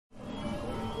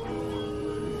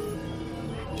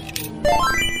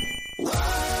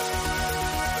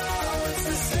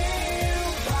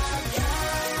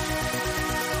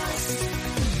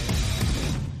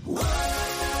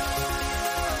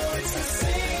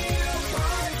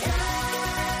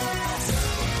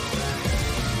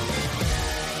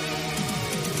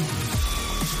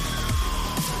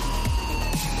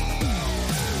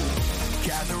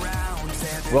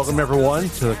Welcome, everyone,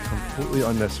 to the Completely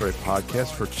Unnecessary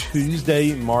Podcast for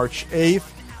Tuesday, March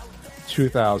 8th,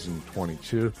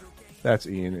 2022. That's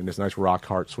Ian in this nice Rock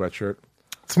Hard sweatshirt.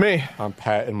 It's me. I'm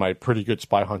Pat in my Pretty Good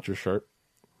Spy Hunter shirt.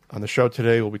 On the show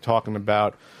today, we'll be talking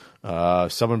about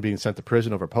someone being sent to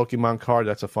prison over a Pokemon card.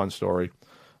 That's a fun story.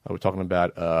 We're talking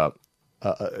about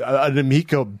an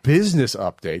Amico business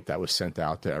update that was sent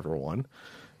out to everyone.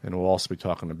 And we'll also be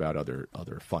talking about other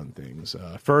fun things.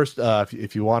 First,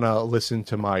 if you want to listen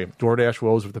to my DoorDash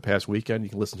woes of the past weekend,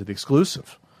 you can listen to the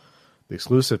exclusive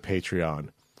Patreon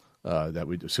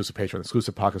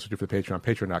exclusive podcast we do for the Patreon,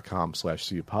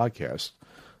 patreon.com/CU podcast.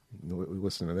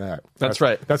 Listen to that. That's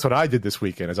right. That's what I did this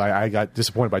weekend. Is I got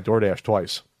disappointed by DoorDash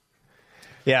twice.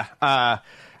 Yeah,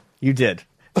 you did.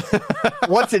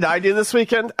 What did I do this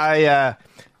weekend? I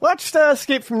watched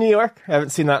Escape from New York. I haven't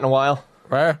seen that in a while.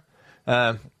 Right.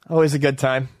 Always a good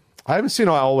time. I haven't seen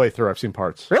it all the way through. I've seen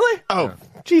parts. Really? Oh, yeah.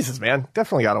 Jesus, man.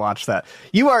 Definitely got to watch that.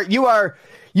 You are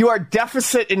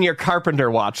deficit in your Carpenter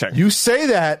watching. You say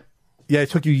that. Yeah, it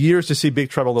took you years to see Big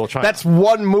Trouble in Little China. That's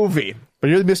one movie. But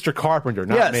you're Mr. Carpenter,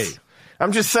 not me.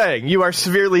 I'm just saying, you are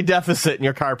severely deficit in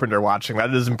your Carpenter watching.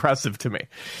 That is impressive to me.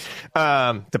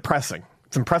 Depressing.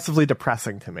 It's impressively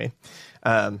depressing to me.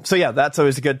 So yeah, that's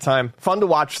always a good time. Fun to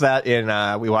watch that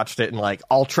we watched it in like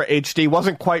Ultra HD.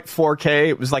 Wasn't quite 4K.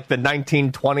 It was like the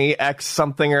 1920X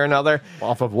something or another.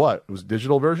 Off of what? It was a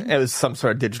digital version? It was some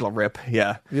sort of digital rip,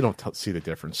 yeah. You don't see the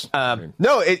difference.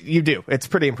 No, you do. It's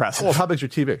pretty impressive. Well, how big's your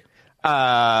TV?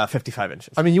 55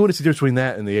 inches. I mean, you wouldn't see the difference between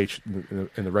that and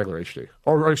the regular HD.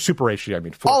 Or Super HD, I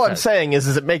mean. 4K. All I'm saying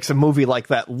is it makes a movie like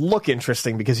that look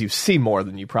interesting because you see more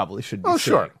than you probably should be seeing.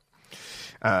 Sure.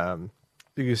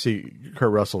 You can see Kurt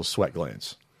Russell's sweat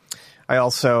glands. I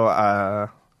also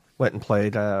went and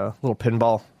played a little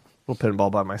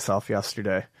pinball by myself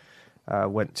yesterday.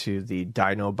 Went to the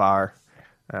Dino Bar,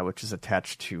 which is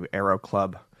attached to Aero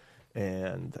Club,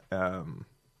 and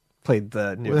played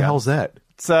the new. Where the hell's that?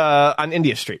 It's on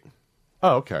India Street.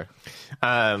 Oh, okay.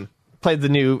 Played the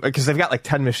new, because they've got like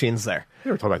 10 machines there.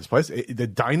 You never talk about this place. The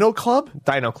Dino Club?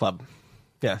 Dino Club.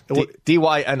 Yeah,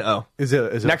 DYNO. Is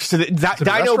it next to the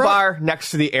Dino Bar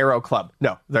next to the Aero Club?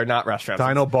 No, they're not restaurants.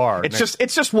 Dino Bar.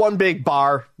 It's just one big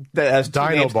bar that has two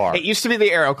Dino names. Bar. It used to be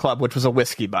the Aero Club, which was a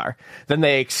whiskey bar. Then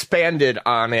they expanded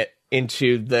on it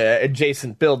into the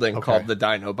adjacent building called the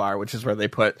Dino Bar, which is where they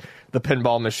put the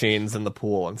pinball machines and the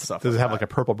pool and stuff. Does it have like a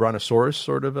purple brontosaurus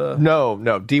sort of a? No,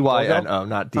 DYNO,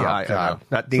 not DINO,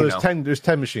 not Dino. So there's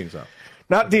 10 machines though.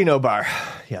 Not Dino Bar.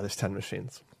 Yeah, there's 10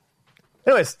 machines.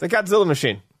 Anyways, the Godzilla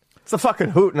machine. It's a fucking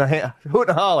hoot and a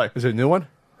holler. Is it a new one?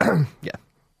 Yeah.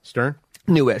 Stern?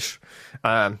 Newish.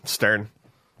 Stern.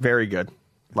 Very good.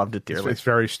 Loved it dearly. It's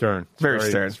very stern. Very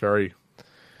stern. It's very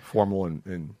formal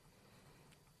and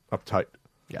uptight.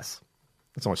 Yes.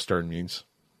 That's not what stern means.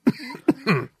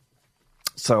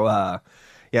 So,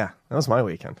 yeah, that was my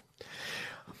weekend.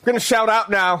 I'm going to shout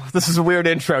out now. This is a weird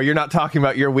intro. You're not talking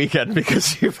about your weekend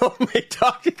because you've only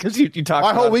talked because you talked.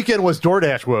 My whole weekend was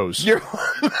DoorDash woes.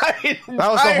 That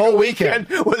was the whole weekend.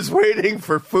 Was waiting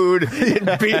for food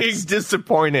and being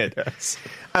disappointed. Yes.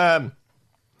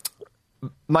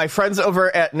 My friends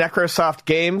over at Necrosoft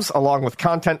Games, along with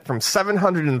content from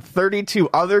 732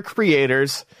 other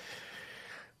creators,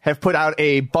 have put out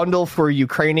a bundle for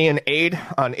Ukrainian aid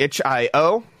on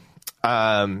itch.io.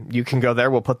 You can go there.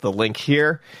 We'll put the link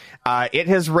here. It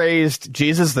has raised,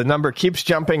 Jesus, the number keeps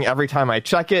jumping every time I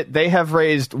check it. They have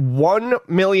raised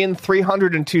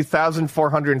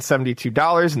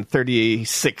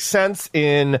 $1,302,472.36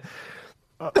 in,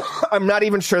 I'm not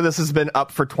even sure this has been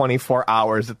up for 24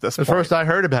 hours at this point. The first I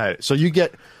heard about it. So you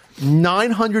get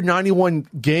 991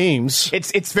 games.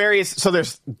 It's various. So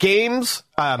there's games,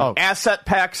 asset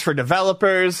packs for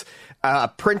developers,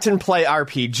 print and play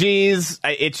RPGs.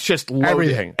 It's just loaded.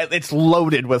 Everything. It's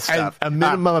loaded with stuff. And a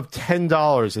minimum of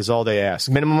 $10 is all they ask.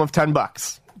 Minimum of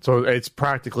 $10. So it's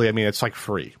practically, I mean, it's like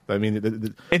free. I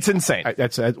mean, it's insane.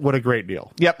 That's what a great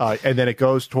deal. Yep. And then it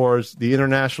goes towards the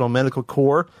International Medical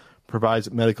Corps,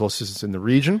 provides medical assistance in the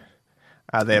region.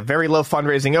 They have very low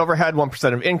fundraising overhead,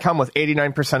 1% of income, with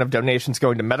 89% of donations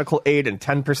going to medical aid and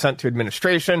 10% to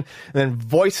administration. And then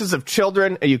Voices of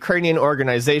Children, a Ukrainian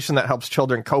organization that helps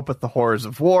children cope with the horrors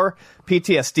of war,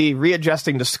 PTSD,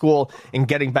 readjusting to school, and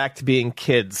getting back to being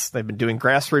kids. They've been doing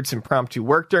grassroots impromptu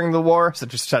work during the war,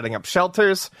 such as setting up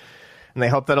shelters, and they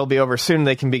hope that'll be over soon.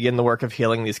 They can begin the work of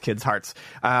healing these kids' hearts.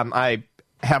 I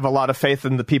have a lot of faith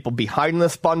in the people behind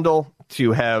this bundle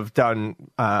to have done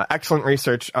excellent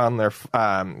research on their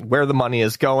where the money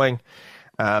is going.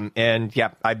 And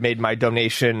yeah, I made my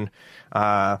donation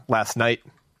last night.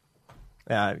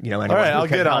 All right, I'll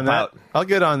get on that. I'll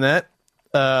get on that.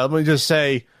 Let me just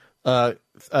say, I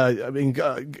mean,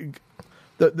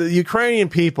 the Ukrainian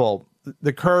people,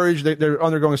 the courage, they're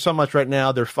undergoing so much right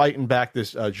now. They're fighting back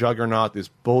this juggernaut, this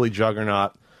bully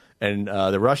juggernaut. And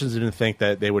the Russians didn't think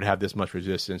that they would have this much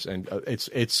resistance. And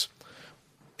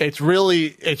it's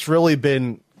really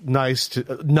been nice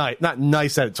to not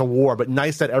nice that it's a war, but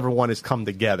nice that everyone has come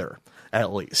together.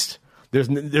 At least there's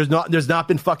not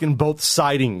been fucking both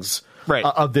sidings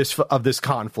of this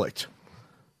conflict.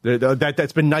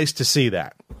 That's been nice to see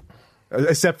that,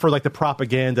 except for like the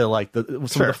propaganda, like some of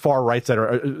the far rights that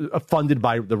are funded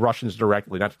by the Russians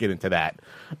directly. Not to get into that,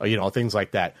 things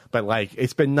like that. But like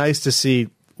it's been nice to see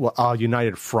a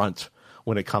united front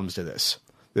when it comes to this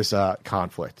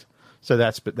conflict. So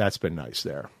that's been nice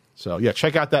there. So yeah,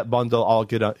 check out that bundle. I'll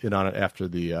get in on it after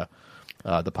the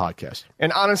podcast.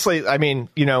 And honestly, I mean,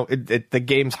 the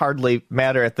games hardly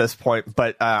matter at this point,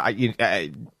 but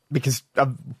because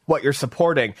of what you're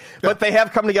supporting. But they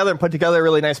have come together and put together a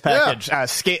really nice package.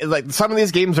 Like some of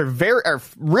these games are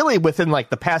really within like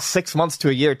the past 6 months to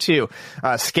a year too.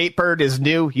 Skatebird is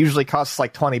new, usually costs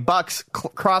like $20.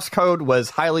 Crosscode was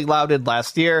highly lauded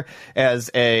last year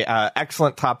as a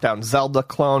excellent top-down Zelda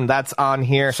clone. That's on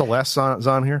here. Celeste's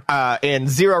on here. And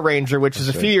Zero Ranger, which is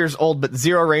a few years old, but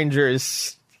Zero Ranger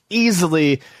is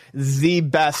easily the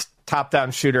best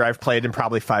top-down shooter I've played in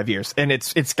probably 5 years, and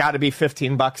it's got to be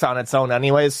 $15 on its own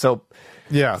anyways. So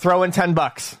yeah, throw in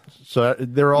 $10. So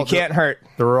they're all can't hurt.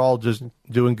 They're all just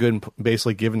doing good and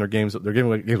basically giving their games. They're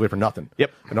giving games away for nothing.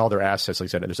 Yep, and all their assets, like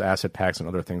I said, there's asset packs and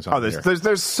other things.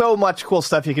 There's so much cool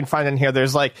stuff you can find in here.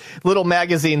 There's like little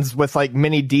magazines with like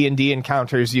mini D&D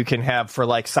encounters you can have for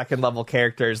like second level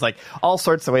characters, like all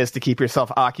sorts of ways to keep yourself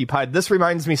occupied. This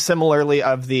reminds me similarly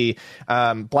of the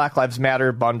Black Lives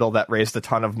Matter bundle that raised a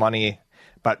ton of money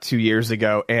about 2 years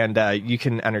ago, and you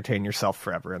can entertain yourself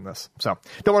forever in this. So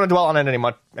don't want to dwell on it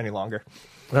any longer.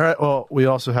 All right. Well, we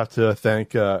also have to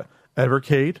thank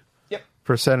Evercade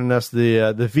for sending us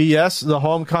the VS, the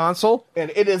home console.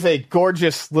 And it is a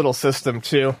gorgeous little system,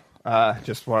 too.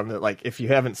 Just wanted to, like, if you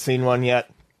haven't seen one yet,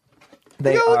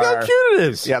 look how cute it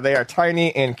is. Yeah, they are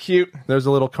tiny and cute. There's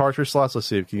a little cartridge slots. Let's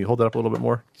see. Can you hold that up a little bit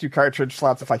more? 2 cartridge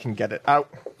slots if I can get it out.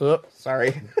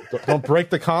 Sorry. Don't break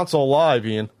the console live,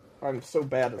 Ian. I'm so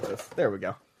bad at this. There we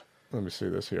go. Let me see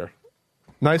this here.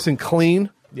 Nice and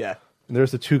clean. Yeah. And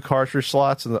there's the 2 cartridge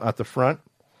slots at the front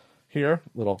here.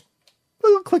 Little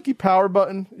clicky power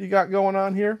button you got going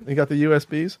on here. You got the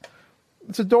USBs.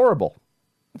 It's adorable.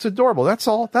 That's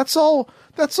all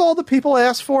the people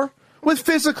ask for with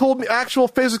actual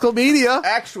physical media.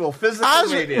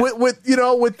 Media.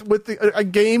 With a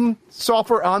game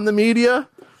software on the media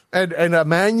and a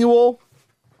manual.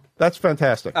 That's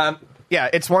fantastic. Yeah,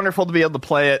 it's wonderful to be able to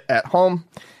play it at home.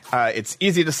 It's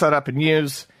easy to set up and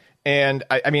use. And,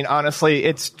 I mean, honestly,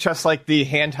 it's just like the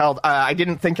handheld. I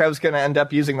didn't think I was going to end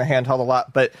up using the handheld a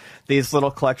lot, but these little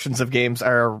collections of games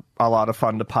are a lot of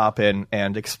fun to pop in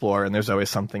and explore, and there's always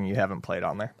something you haven't played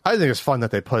on there. I think it's fun that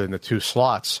they put in the 2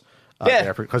 slots.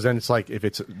 Because then it's like if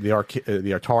it's the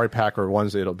Atari pack or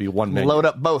ones, it'll be one menu. Load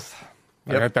up both.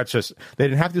 Yep. That's just, they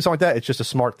didn't have to do something like that. It's just a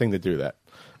smart thing to do that.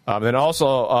 Then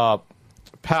also,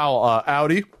 pal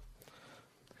Audi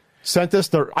sent us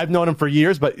I've known him for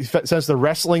years, but he sent us the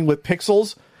Wrestling with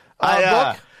Pixels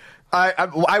book.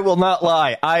 I will not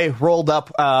lie. I rolled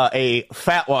up a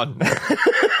fat one,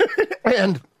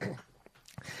 and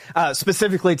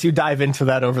specifically to dive into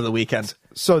that over the weekend.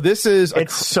 So this is a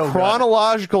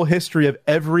chronological good. history of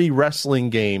every wrestling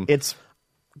game. It's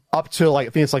up to I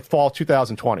think it's like fall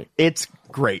 2020. It's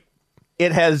great.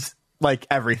 It has like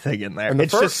everything in there.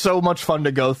 It's just so much fun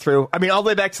to go through. I mean, all the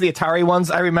way back to the Atari ones.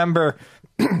 I remember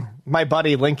my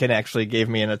buddy Lincoln actually gave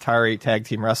me an Atari Tag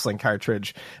Team Wrestling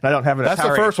cartridge, and I don't have an That's Atari.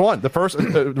 The first one. The first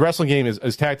wrestling game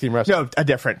is Tag Team Wrestling. No, a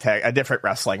different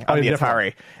wrestling on the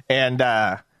Atari.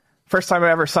 And first time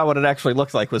I ever saw what it actually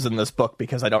looked like was in this book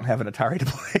because I don't have an Atari to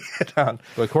play it on.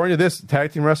 But according to this,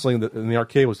 Tag Team Wrestling in the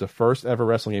arcade was the first ever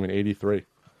wrestling game in '83.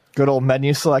 Good old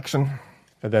menu selection.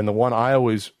 And then the one I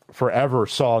always forever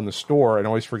saw in the store and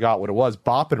always forgot what it was,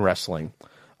 Bop and Wrestling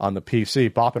on the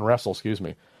PC. Bop and Wrestle, excuse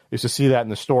me. Used to see that in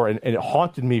the store, and it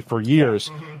haunted me for years.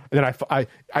 And then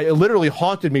I literally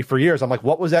haunted me for years. I'm like,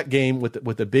 what was that game with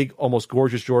the big, almost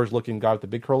Gorgeous George looking guy with the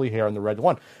big curly hair and the red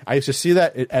one? I used to see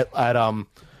that at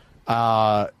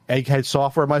Egghead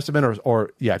Software, it must have been,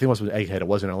 or yeah, I think it was with Egghead. It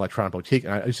wasn't an electronic boutique,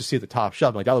 and I used to see it at the top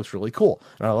shelf. I'm like, that looks really cool,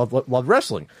 and I love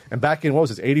wrestling. And back in, what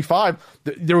was this, 85?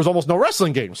 There was almost no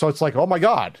wrestling games, so it's like, oh my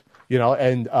god,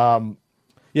 And I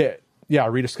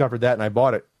rediscovered that, and I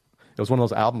bought it. It was one of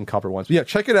those album cover ones. But yeah,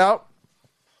 check it out.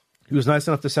 He was nice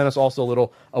enough to send us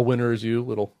also a winner is you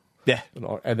little. Yeah.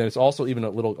 And then it's also even a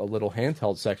little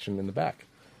handheld section in the back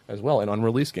as well, and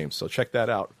unreleased games. So check that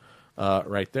out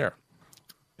right there.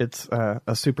 It's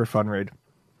a super fun read.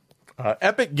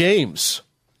 Epic Games.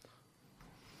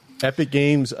 Epic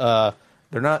Games. They're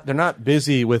not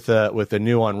busy with a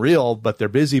new Unreal, but they're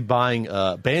busy buying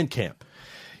Bandcamp.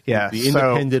 Yeah, the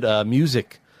independent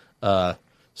music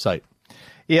site.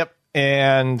 Yep.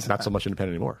 And not so much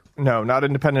independent anymore. No, not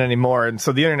independent anymore. And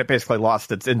so the internet basically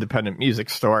lost its independent music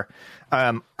store.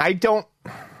 I did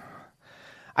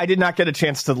not get a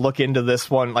chance to look into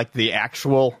this one, like the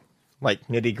actual, like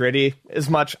nitty gritty as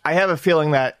much. I have a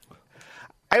feeling that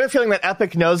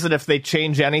Epic knows that if they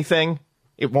change anything,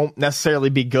 it won't necessarily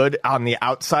be good on the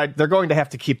outside. They're going to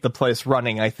have to keep the place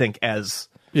running, I think, it's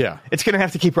going to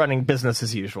have to keep running business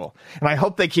as usual. And I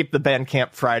hope they keep the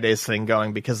Bandcamp Fridays thing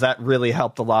going, because that really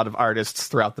helped a lot of artists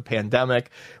throughout the pandemic,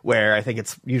 where I think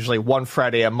it's usually one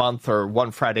Friday a month or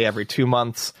one Friday every 2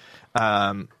 months.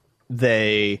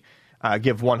 They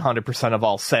give 100% of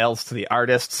all sales to the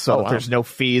artists, so there's no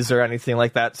fees or anything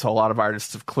like that. So a lot of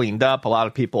artists have cleaned up. A lot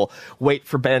of people wait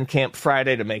for Bandcamp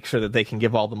Friday to make sure that they can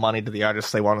give all the money to the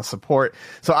artists they want to support.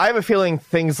 So I have a feeling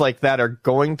things like that are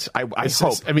going to. I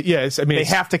hope. They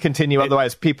have to continue.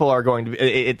 Otherwise, people are going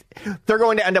to. They're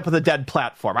going to end up with a dead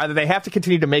platform. Either they have to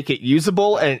continue to make it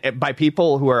usable and by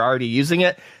people who are already using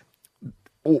it,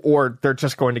 or they're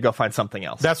just going to go find something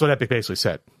else. That's what Epic basically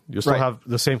said. You'll still have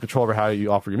the same control over how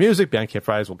you offer your music. Bandcamp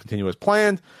Fridays will continue as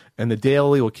planned, and the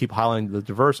daily will keep highlighting the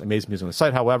diverse, amazing music on the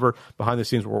site. However, behind the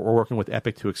scenes, we're working with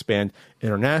Epic to expand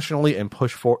internationally and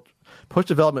push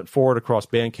development forward across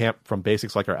Bandcamp, from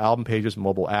basics like our album pages,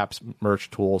 mobile apps,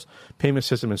 merch, tools, payment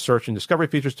system, and search and discovery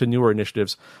features to newer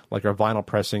initiatives like our vinyl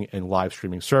pressing and live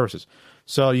streaming services.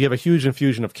 So you have a huge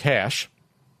infusion of cash.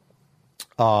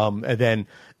 And then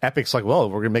Epic's like,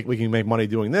 well, we can make money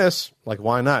doing this. Like,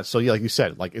 why not? So yeah, like you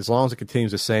said, like as long as it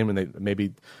continues the same, and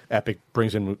maybe Epic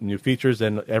brings in new features,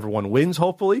 then everyone wins,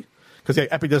 hopefully. Because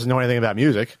Epic doesn't know anything about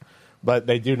music, but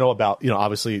they do know about,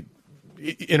 obviously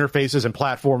interfaces and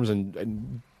platforms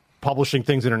and publishing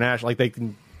things internationally. Like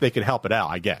they can help it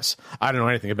out, I guess. I don't know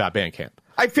anything about Bandcamp.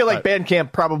 I feel like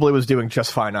Bandcamp probably was doing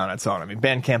just fine on its own. I mean,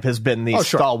 Bandcamp has been the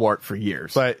stalwart for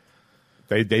years, but.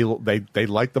 They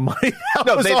like the money.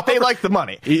 No, they like the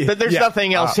money. There's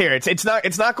nothing else here. It's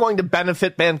not going to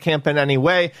benefit Bandcamp in any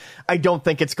way. I don't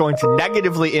think it's going to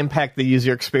negatively impact the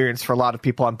user experience for a lot of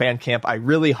people on Bandcamp. I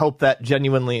really hope that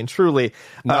genuinely and truly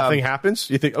nothing happens.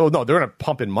 You think, oh no, they're going to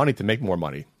pump in money to make more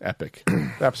money. Epic,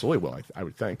 absolutely will. I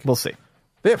would think. We'll see.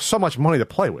 They have so much money to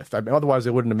play with. I mean, otherwise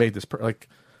they wouldn't have made this.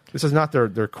 This is not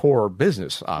their core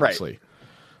business, obviously.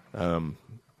 Right.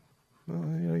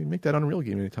 You make that Unreal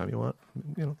game anytime you want.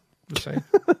 Just saying.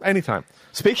 Anytime.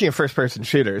 Speaking of first-person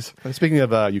shooters. And speaking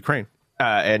of Ukraine.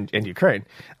 And Ukraine.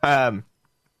 There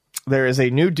is a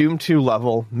new Doom 2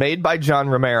 level made by John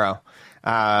Romero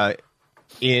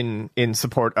in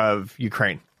support of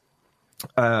Ukraine.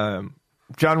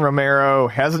 John Romero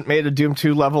hasn't made a Doom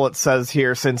 2 level, it says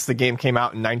here, since the game came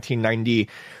out in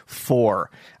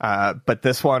 1994. But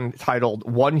this one,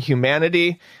 titled One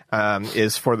Humanity,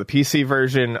 is for the PC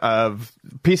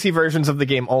versions of the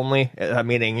game only,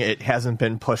 meaning it hasn't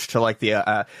been pushed to like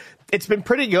the it's been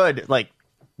pretty good. Like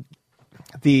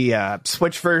the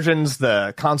Switch versions,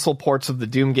 the console ports of the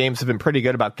Doom games have been pretty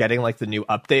good about getting like the new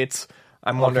updates.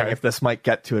 I'm wondering if this might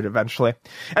get to it eventually.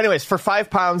 Anyways, for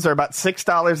 £5, they're about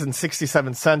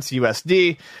 $6.67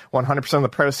 USD. 100% of the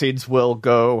proceeds will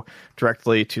go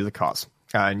directly to the cause.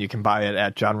 And you can buy it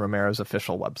at John Romero's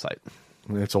official website.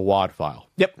 And it's a WAD file.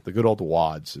 Yep. The good old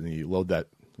WADs. And you load that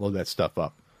stuff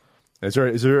up. Is there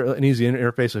an easy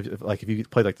interface if you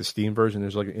play like the Steam version?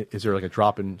 Is there like a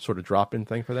drop-in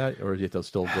thing for that, or do you have to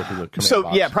still go through the command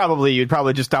box? Yeah, probably you'd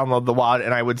probably just download the WAD,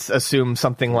 and I would assume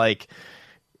something like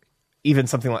even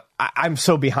something like I'm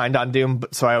so behind on Doom,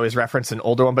 so I always reference an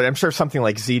older one. But I'm sure something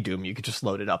like Z Doom, you could just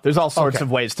load it up. There's all sorts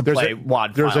of ways to play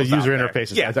WAD. There's a files user out interface.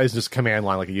 there. It's just command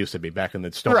line like it used to be back in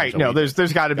the Stone Right. Age. No,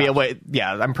 there's got to be a way.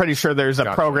 Yeah, I'm pretty sure there's a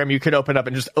program you could open up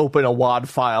and just open a WAD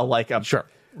file like a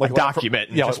document.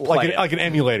 And just play like an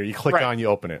emulator. You click on, you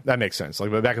open it. That makes sense.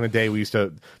 Like back in the day, we used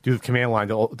to do the command line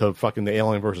to fucking the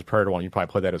Alien versus Predator one. You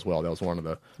probably played that as well. That was one of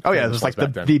the. Oh yeah, it was like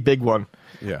the big one.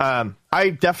 Yeah. I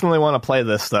definitely want to play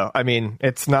this though. I mean,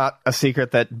 it's not a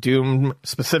secret that Doom,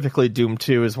 specifically Doom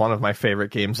 2, is one of my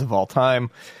favorite games of all time.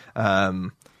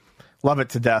 Love it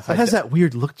to death. It has that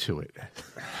weird look to it.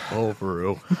 Oh,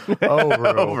 Rue.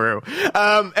 Oh, Rue.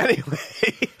 Anyway,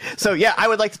 so yeah, I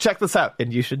would like to check this out,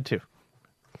 and you should too.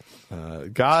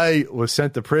 Guy was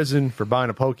sent to prison for buying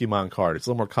a Pokemon card. It's a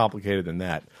little more complicated than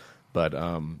that, but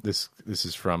this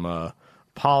is from a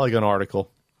Polygon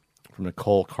article from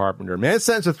Nicole Carpenter. Man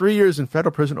sentenced to 3 years in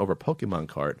federal prison over a Pokemon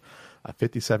card. A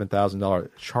 $57,000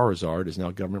 Charizard is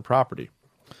now government property.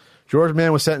 Georgia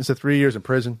man was sentenced to 3 years in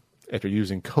prison after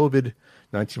using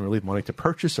COVID-19 relief money to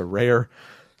purchase a rare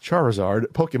Charizard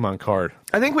Pokemon card.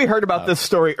 I think we heard about this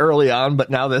story early on, but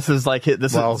now this is like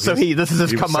this is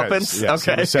his comeuppance. Yes,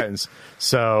 okay, sentence.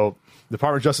 So the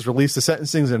Department of Justice released the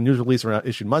sentencings in a news release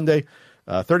issued Monday.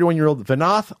 31-year-old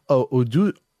Vinath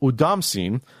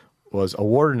Udamseen was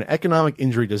awarded an economic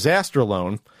injury disaster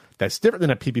loan. That's different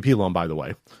than a PPP loan, by the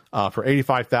way, for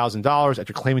 $85,000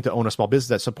 after claiming to own a small business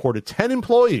that supported 10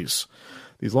 employees.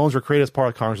 These loans were created as part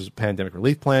of Congress's pandemic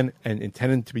relief plan and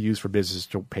intended to be used for businesses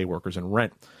to pay workers and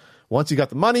rent. Once he got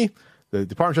the money, the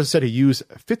Department of Justice said he used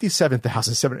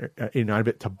 $57,789 of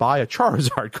it to buy a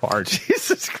Charizard card.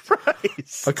 Jesus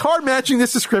Christ. A card matching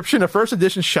this description, a first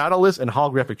edition shadowless and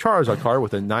holographic Charizard card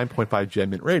with a 9.5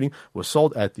 Gem Mint rating, was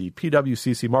sold at the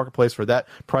PWCC marketplace for that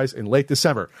price in late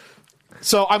December.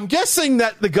 So I'm guessing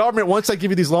that the government, once they give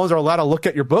you these loans, are allowed to look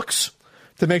at your books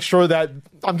to make sure that,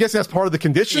 I'm guessing that's part of the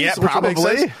conditions. Yeah,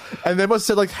 probably. And they must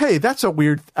have said, like, hey, that's a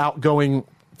weird outgoing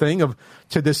thing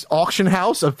to this auction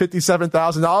house of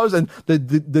 $57,000, and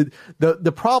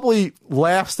the probably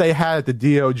laughs they had at the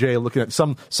DOJ looking at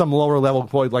some lower level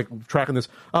employee like tracking this.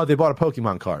 Oh, they bought a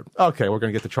Pokemon card. Okay, we're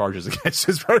going to get the charges against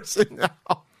this person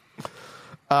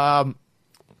now.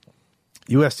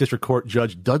 U.S. District Court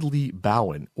Judge Dudley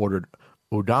Bowen ordered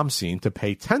Udamseen to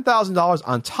pay $10,000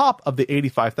 on top of the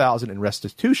 $85,000 in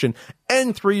restitution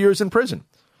and 3 years in prison,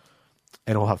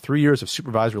 and will have 3 years of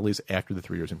supervised release after the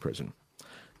 3 years in prison.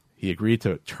 He agreed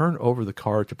to turn over the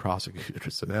card to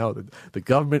prosecutors. So now the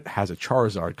government has a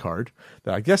Charizard card.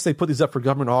 That I guess they put these up for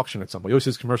government auction at some point. You always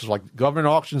see commercials like government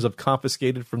auctions of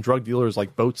confiscated from drug dealers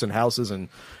like boats and houses and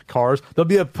cars. There'll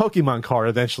be a Pokemon card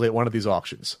eventually at one of these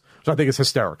auctions. So I think it's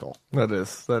hysterical. That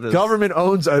is. Government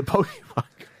owns a Pokemon card.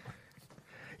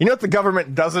 You know what the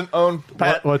government doesn't own,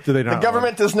 Pat? What do they not The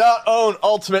government does not own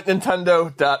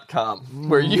UltimateNintendo.com,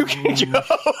 where you can go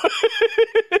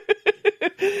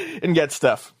and get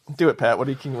stuff. Do it, Pat. What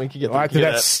do you can we can get? After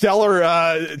that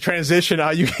stellar transition,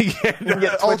 you can get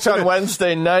Twitch on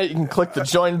Wednesday night. You can click the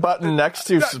join button next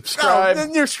to subscribe. No,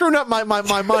 you're screwing up my money.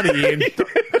 And, you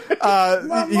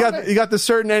got the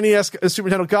certain NES Super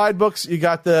Nintendo guidebooks. You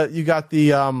got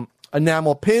the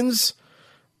enamel pins.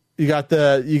 You got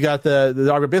the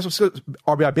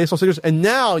RBI baseball stickers, and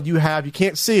now you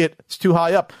can't see it. It's too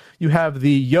high up. You have the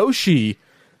Yoshi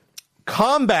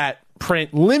Combat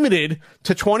print limited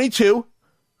to 22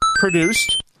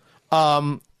 produced. They're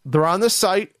on the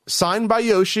site, signed by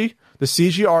Yoshi, the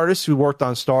CG artist who worked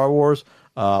on Star Wars,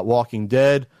 Walking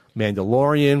Dead,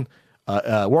 Mandalorian,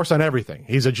 works on everything.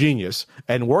 He's a genius,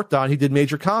 and he did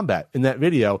Major Combat in that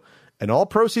video. And all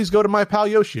proceeds go to my pal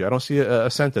Yoshi. I don't see a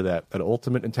cent of that at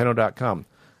UltimateNintendo.com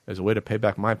as a way to pay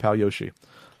back my pal Yoshi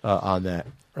on that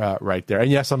right there.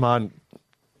 And yes, I'm on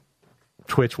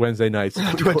Twitch Wednesday nights.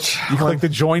 Twitch. You click the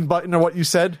join button or what you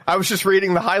said? I was just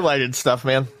reading the highlighted stuff,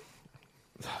 man.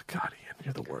 Oh, God, Ian,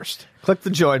 you're the worst. Click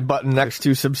the join button next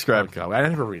to subscribe. Oh, God, I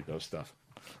never read those stuff.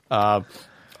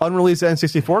 Unreleased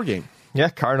N64 game. Yeah,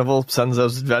 Carnival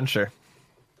Senzo's Adventure.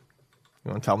 You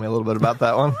want to tell me a little bit about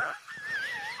that one?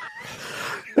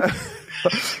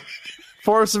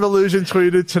 Force of Illusion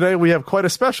tweeted, today we have quite a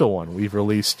special one. We've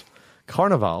released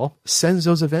Carnival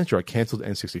Senzo's Adventure, a canceled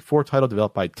N64 title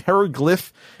developed by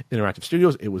Terraglyph Interactive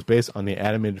Studios. It was based on the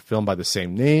animated film by the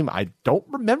same name. I don't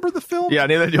remember the film. Yeah,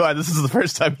 neither do I. This is the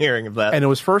first time hearing of that. And it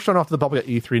was first shown off to the public at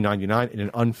E3 99 in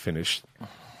an unfinished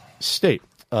state.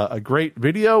 A great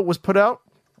video was put out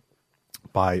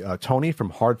by Tony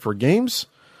from Hard for Games.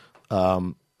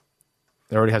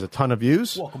 It already has a ton of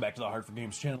views. Welcome back to the Hard for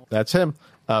Games channel. That's him.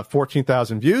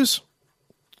 14,000 views.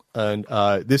 And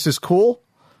this is cool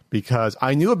because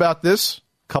I knew about this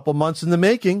couple months in the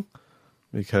making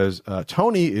because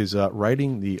Tony is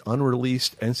writing the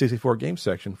unreleased N64 game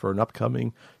section for an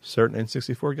upcoming certain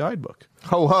N64 guidebook.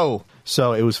 Ho ho!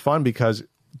 So it was fun because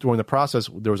during the process,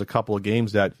 there was a couple of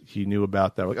games that he knew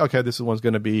about that were like, okay, this one's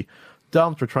going to be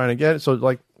dumped. We're trying to get it. So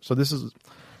this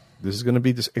is going to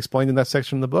be explained in that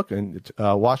section of the book. And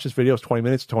watch this video. It's 20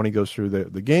 minutes. Tony goes through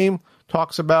the game,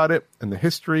 talks about it and the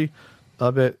history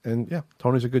of it. And yeah,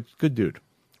 Tony's a good dude.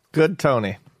 Good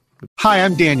Tony. Hi,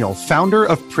 I'm Daniel, founder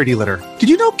of Pretty Litter. Did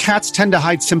you know cats tend to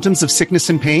hide symptoms of sickness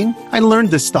and pain? I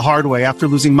learned this the hard way after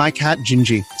losing my cat,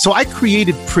 Gingy. So I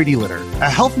created Pretty Litter, a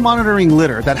health monitoring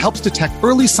litter that helps detect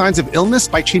early signs of illness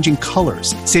by changing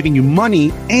colors, saving you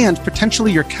money and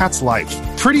potentially your cat's life.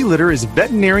 Pretty Litter is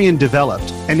veterinarian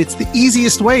developed, and it's the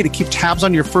easiest way to keep tabs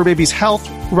on your fur baby's health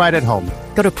right at home.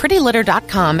 Go to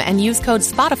prettylitter.com and use code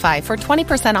SPOTIFY for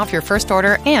 20% off your first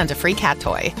order and a free cat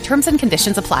toy. Terms and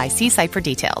conditions apply. See site for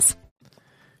details.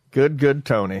 Good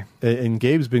Tony. And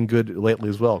Gabe's been good lately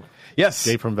as well. Yes.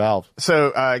 Gabe from Valve.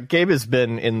 So Gabe has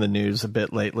been in the news a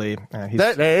bit lately.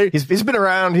 He's been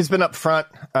around. He's been up front.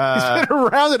 He's been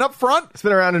around and up front? He's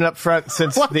been around and up front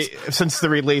since the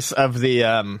release of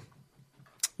the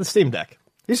Steam Deck.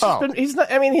 He's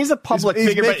a public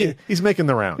figure. He's making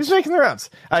the rounds. He's making the rounds.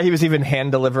 He was even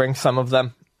hand delivering some of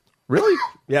them. Really?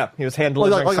 Yeah, he was hand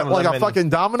delivering some of them. Like a fucking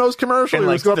Domino's commercial? In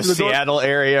like the Seattle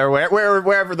area or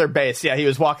wherever they're based. Yeah, he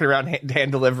was walking around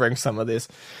hand delivering some of these.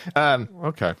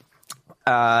 Okay.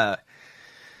 Imagine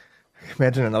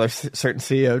another certain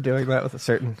CEO doing that with a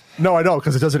certain... No, I don't,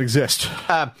 because it doesn't exist.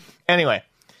 Anyway.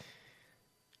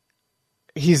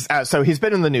 He's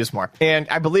been in the news more, and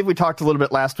I believe we talked a little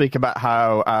bit last week about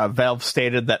how Valve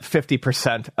stated that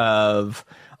 50% of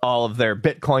all of their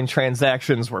Bitcoin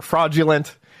transactions were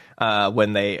fraudulent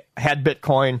when they had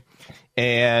Bitcoin,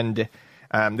 and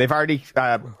they've already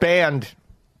banned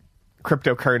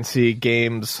cryptocurrency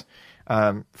games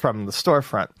from the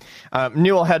storefront.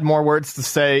 Newell had more words to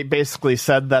say, basically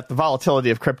said that the volatility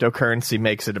of cryptocurrency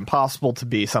makes it impossible to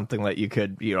be something that you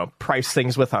could, price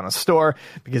things with on a store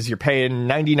because you're paying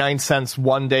 99 cents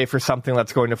one day for something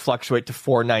that's going to fluctuate to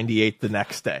 $4.98 the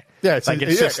next day. Yeah,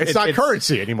 it's not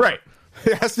currency anymore. Right.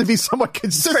 It has to be somewhat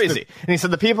consistent. It's crazy. And he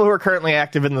said the people who are currently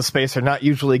active in the space are not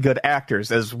usually good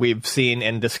actors, as we've seen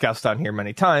and discussed on here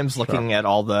many times, looking at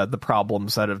all the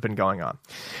problems that have been going on.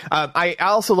 I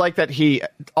also like that he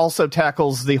also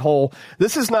tackles the whole,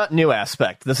 this is not new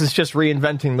aspect. This is just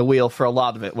reinventing the wheel for a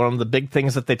lot of it. One of the big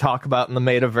things that they talk about in the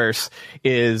metaverse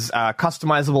is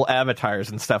customizable avatars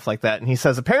and stuff like that. And he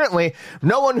says, apparently,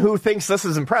 no one who thinks this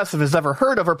is impressive has ever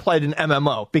heard of or played an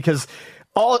MMO, because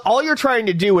all you're trying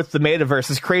to do with the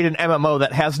metaverse is create an MMO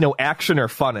that has no action or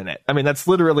fun in it. I mean, that's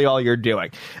literally all you're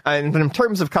doing. And in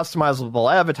terms of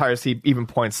customizable avatars, he even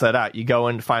points that out. You go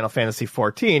into Final Fantasy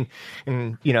XIV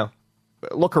and,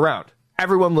 look around.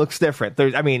 Everyone looks different.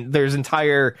 There's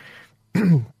entire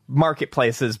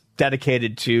marketplaces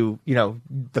dedicated to,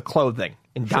 the clothing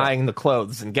and dyeing the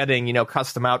clothes and getting,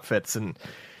 custom outfits. And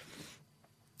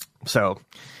so...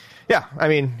 yeah,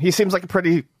 he seems like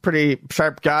a pretty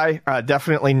sharp guy.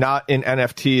 Definitely not in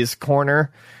NFT's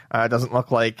corner. Doesn't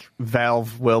look like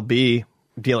Valve will be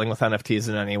dealing with NFTs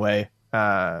in any way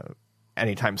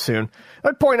anytime soon.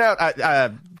 I'd point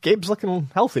out Gabe's looking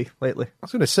healthy lately. I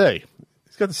was going to say,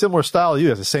 he's got the similar style to you. He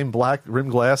has the same black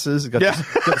rimmed glasses. He's got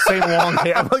the same long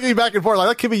hair. I'm looking back and forth. Like,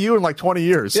 that could be you in like 20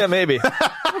 years. Yeah, maybe.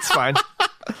 That's fine.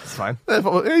 It's fine.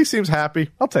 He seems happy.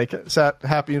 I'll take it.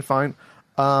 Happy and fine.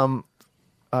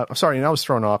 Sorry, I was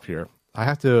thrown off here. I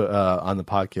have to, on the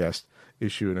podcast,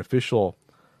 issue an official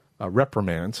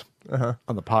reprimand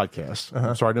on the podcast.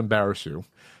 I'm sorry to embarrass you.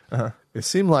 It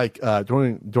seemed like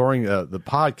during the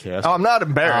podcast... Oh, I'm not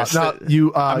embarrassed.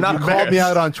 You called me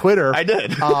out on Twitter. I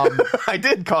did. I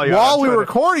did call you out while on we Twitter. were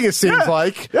recording, it seems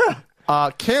like.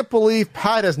 Yeah. Can't believe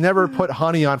Pat has never put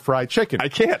honey on fried chicken. I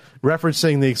can't.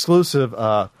 Referencing the exclusive...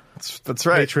 That's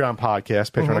right. Patreon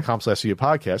podcast, patreon.com/CU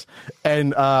podcast,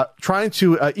 and trying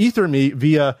to ether me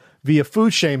via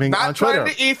food shaming on Twitter. Not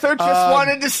trying to ether, just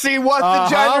wanted to see what the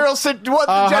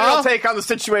general take on the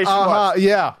situation was.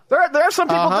 Yeah, there are some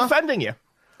people defending you.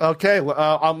 Okay,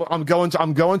 I'm going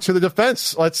to the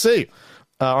defense. Let's see.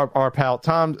 Our pal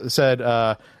Tom said,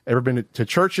 "Ever been to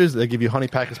churches? They give you honey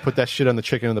packets. Put that shit on the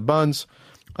chicken and the buns."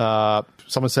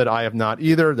 Someone said, "I have not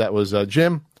either." That was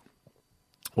Jim.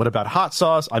 What about hot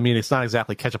sauce? It's not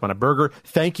exactly ketchup on a burger.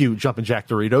 Thank you, Jumpin' Jack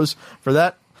Doritos, for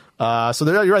that. So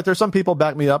you're right. There's some people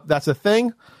back me up. That's a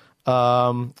thing.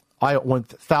 I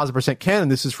 1,000% can,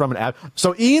 and this is from an app.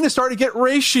 So Ian is starting to get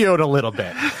ratioed a little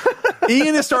bit.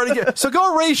 Ian is starting to get. So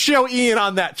go ratio Ian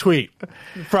on that tweet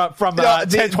from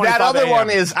 10:25 that other a.m. one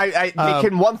is I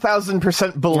can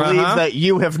 1,000% believe that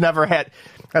you have never had.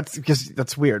 That's because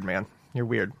that's weird, man. You're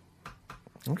weird.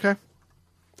 Okay.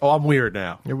 Oh, I'm weird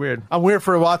now. You're weird. I'm weird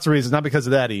for lots of reasons, not because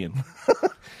of that, Ian.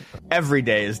 Every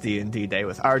day is D&D Day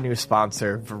with our new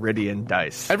sponsor, Viridian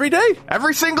Dice. Every day?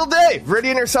 Every single day!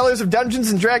 Viridian are sellers of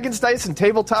Dungeons & Dragons dice and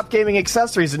tabletop gaming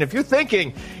accessories. And if you're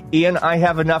thinking, Ian, I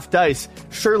have enough dice,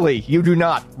 surely you do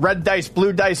not. Red dice,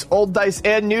 blue dice, old dice,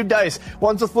 and new dice.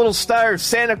 Ones with little stars,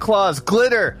 Santa Claus,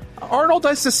 glitter. Aren't all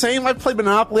dice the same? I played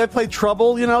Monopoly, I played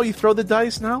Trouble, you throw the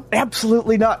dice now?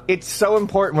 Absolutely not. It's so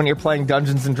important when you're playing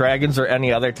Dungeons & Dragons or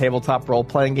any other tabletop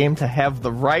role-playing game to have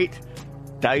the right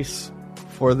dice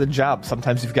for the job.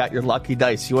 Sometimes you've got your lucky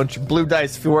dice. You want your blue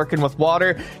dice if you're working with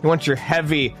water. You want your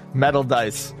heavy metal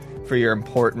dice for your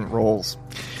important rolls.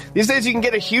 These days you can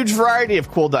get a huge variety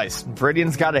of cool dice.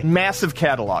 Viridian's got a massive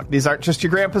catalog. These aren't just your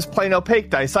grandpa's plain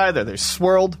opaque dice either. There's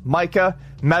swirled, mica,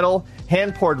 metal,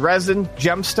 hand-poured resin,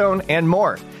 gemstone, and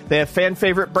more. They have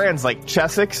fan-favorite brands like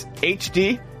Chessex,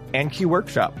 HD, and Q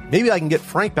Workshop. Maybe I can get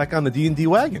Frank back on the D&D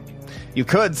wagon. You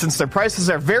could, since their prices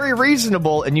are very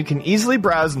reasonable and you can easily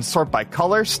browse and sort by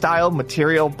color, style,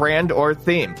 material, brand, or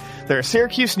theme. They're a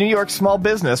Syracuse, New York small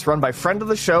business run by friend of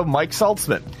the show, Mike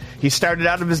Saltzman. He started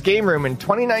out of his game room in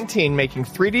 2019 making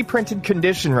 3D printed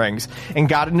condition rings and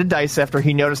got into dice after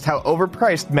he noticed how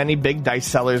overpriced many big dice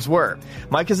sellers were.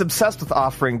 Mike is obsessed with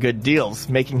offering good deals,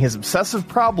 making his obsessive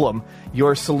problem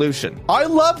your solution. I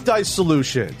love dice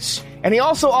solutions. And he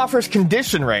also offers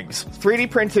condition rings,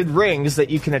 3D printed rings that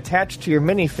you can attach to your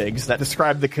minifigs that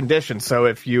describe the condition. So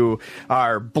if you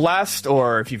are blessed,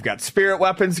 or if you've got spirit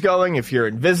weapons going, if you're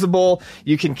invisible,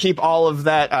 you can keep all of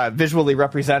that visually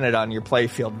represented on your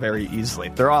playfield very easily.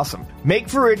 They're awesome. Make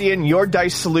Viridian your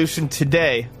dice solution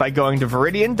today by going to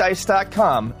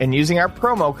ViridianDice.com and using our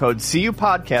promo code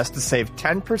CUPodcast to save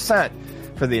 10%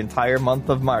 for the entire month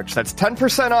of March. That's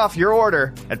 10% off your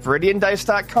order at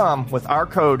ViridianDice.com with our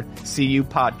code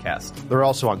CUPodcast. They're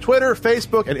also on Twitter,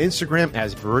 Facebook, and Instagram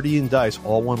as Viridian Dice,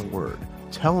 all one word.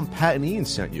 Tell them Pat and Ian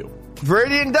sent you.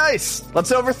 Viridian Dice!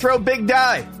 Let's overthrow Big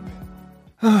Die!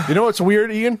 You know what's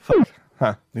weird, Ian?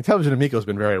 Huh. Intelligent Amico's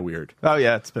been very weird. Oh,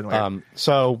 yeah, it's been weird.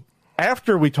 So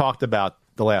after we talked about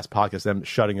the last podcast, them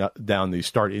shutting down the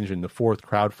Start Engine, the fourth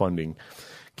crowdfunding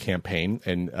campaign,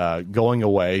 and going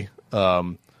away, a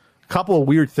couple of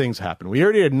weird things happened. We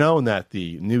already had known that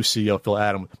the new CEO, Phil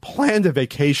Adam, planned a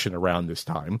vacation around this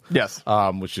time. Yes.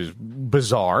 Which is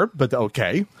bizarre, but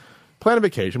okay. Planned a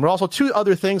vacation. But also two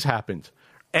other things happened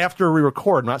after we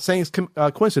record. I'm not saying it's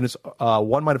coincidence.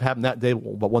 One might have happened that day,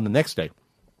 but one the next day.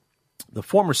 The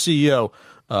former CEO,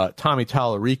 Tommy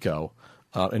Tallarico,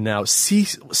 and now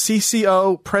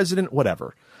CCO, president,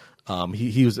 whatever.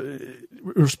 He was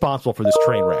responsible for this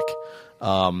train wreck.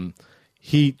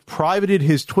 He privated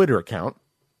his Twitter account.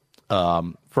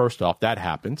 First off, that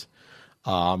happened,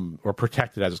 or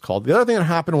protected as it's called. The other thing that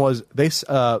happened was they,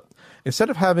 instead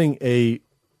of having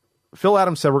Phil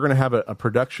Adams said we're going to have a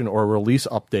production or a release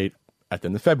update at the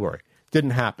end of February.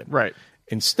 Didn't happen. Right.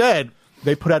 Instead,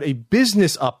 they put out a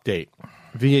business update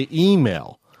via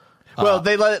email. Well,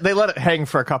 they let it hang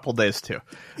for a couple days too.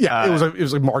 Yeah, it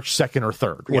was like March 2nd or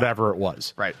 3rd, whatever it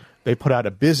was. Right. They put out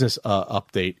a business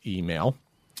update email.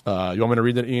 You want me to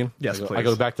read that, Ian? Yes, please. I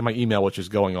go back to my email, which is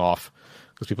going off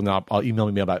because people now are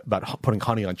emailing me about putting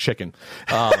honey on chicken.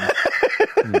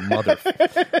 Mother.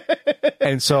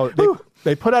 And so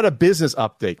they put out a business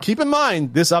update. Keep in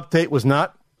mind, this update was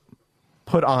not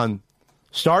put on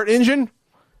Start Engine.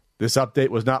 This update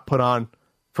was not put on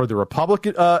for the Republic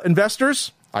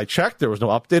investors. I checked. There was no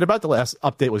update about it. The last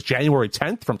update was January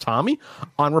 10th from Tommy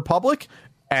on Republic.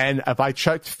 And if I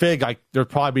checked Fig, there'd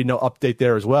probably be no update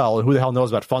there as well. And who the hell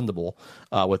knows about Fundable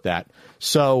with that?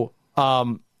 So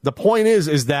the point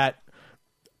is that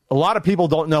a lot of people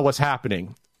don't know what's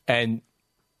happening, and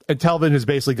television has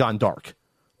basically gone dark.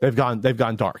 They've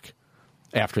gone dark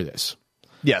after this.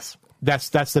 Yes, that's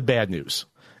the bad news.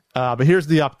 But here's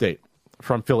the update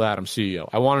from Phil Adams, CEO.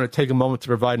 I wanted to take a moment to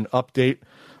provide an update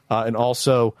and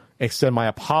also extend my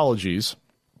apologies.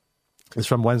 It's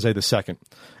from Wednesday the 2nd.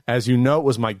 As you know, it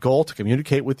was my goal to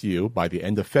communicate with you by the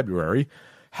end of February.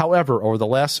 However, over the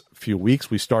last few weeks,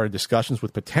 we started discussions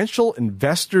with potential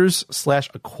investors /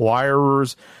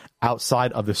 acquirers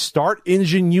outside of the Start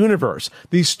Engine universe.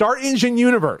 The Start Engine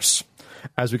universe.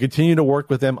 As we continue to work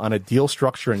with them on a deal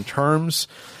structure and terms,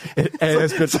 it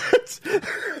has been...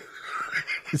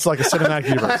 It's like a cinematic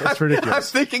universe. It's ridiculous. I'm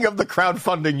thinking of the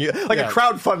crowdfunding, a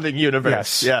crowdfunding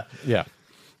universe. Yes.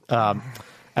 Yeah.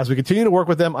 As we continue to work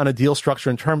with them on a deal structure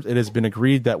and terms, it has been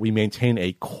agreed that we maintain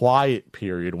a quiet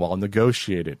period while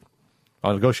negotiating.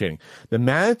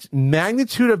 The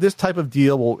magnitude of this type of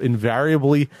deal will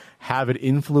invariably have an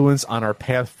influence on our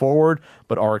path forward,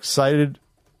 but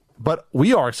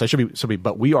we are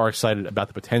excited about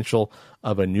the potential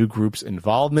of a new group's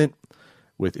involvement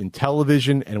with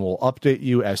Intellivision, and we'll update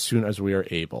you as soon as we are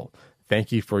able.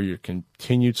 Thank you for your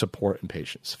continued support and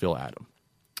patience. Phil Adam.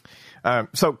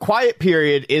 So quiet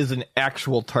period is an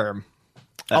actual term.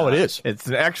 It is. It's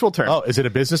an actual term. Oh, is it a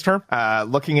business term?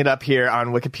 Looking it up here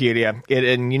on Wikipedia,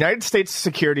 in United States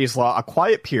securities law, a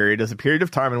quiet period is a period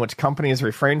of time in which companies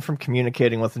refrain from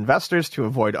communicating with investors to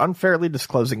avoid unfairly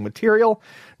disclosing material,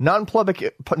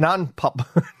 non-public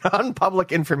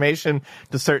information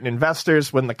to certain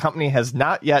investors when the company has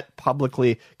not yet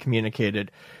publicly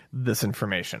communicated this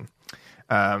information.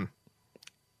 When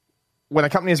a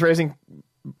company is raising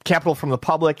capital from the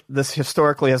public, this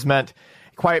historically has meant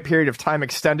a quiet period of time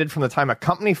extended from the time a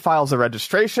company files a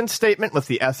registration statement with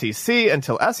the SEC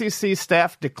until SEC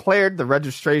staff declared the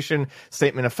registration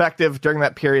statement effective. During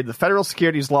that period, the federal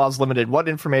securities laws limited what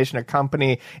information a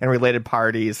company and related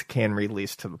parties can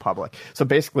release to the public. So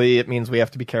basically, it means we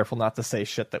have to be careful not to say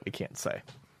shit that we can't say.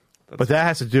 But that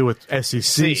has to do with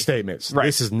SEC statements. Right.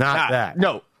 This is not that.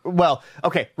 No. Well,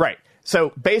 okay, right.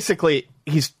 So basically,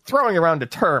 he's throwing around a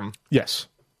term. Yes.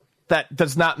 That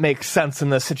does not make sense in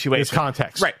this situation. It's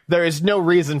context. Right. There is no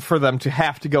reason for them to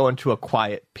have to go into a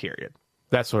quiet period.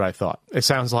 That's what I thought. It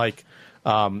sounds like,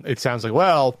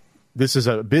 well, this is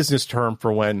a business term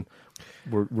for when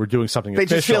we're doing something They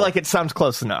official. just feel like it sounds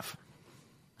close enough.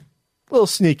 A little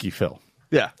sneaky, Phil.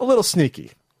 Yeah. A little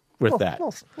sneaky with that. A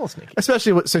little sneaky.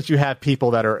 Especially since you have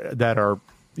people that are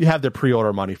you have their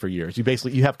pre-order money for years.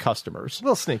 You have customers. A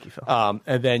little sneaky, Phil.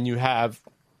 And then you have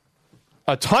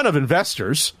a ton of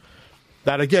investors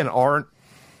that, again, aren't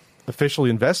officially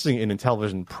investing in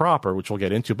Intellivision proper, which we'll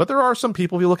get into. But there are some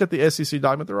people, if you look at the SEC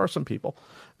document, there are some people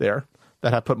there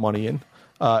that have put money in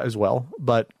as well,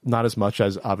 but not as much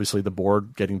as, obviously, the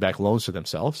board getting back loans to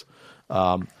themselves.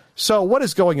 So what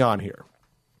is going on here?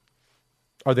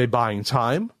 Are they buying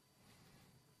time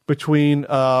between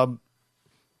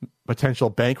potential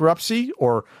bankruptcy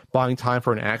or buying time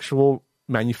for an actual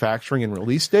manufacturing and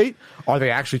release date? Are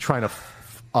they actually trying to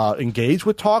engage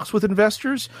with talks with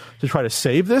investors to try to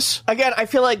save this? Again, I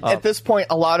feel like at this point,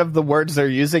 a lot of the words they're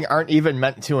using aren't even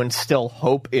meant to instill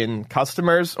hope in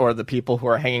customers or the people who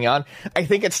are hanging on. I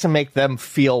think it's to make them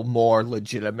feel more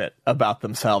legitimate about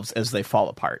themselves as they fall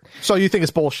apart. So you think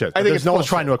it's bullshit? I think it's no one's bullshit.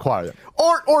 trying to acquire them.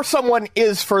 Or someone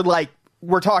is for, like,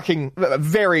 we're talking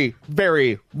very,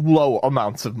 very low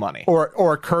amounts of money.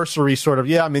 Or a cursory sort of,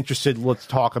 yeah, I'm interested, let's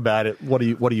talk about it. What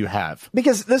do you have?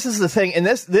 Because this is the thing, and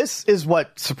this is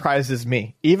what surprises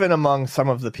me, even among some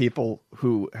of the people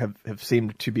who have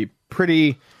seemed to be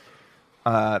pretty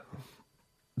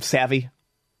savvy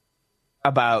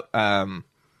about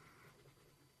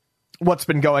what's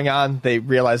been going on. They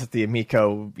realize that the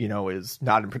Amico, is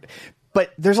not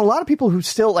but there's a lot of people who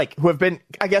still, who have been,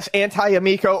 I guess,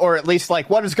 anti-Amico, or at least,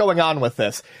 what is going on with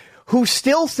this, who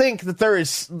still think that there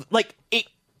is,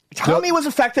 Tommy was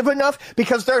effective enough,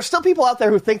 because there are still people out there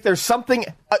who think there's something,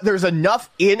 there's enough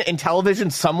in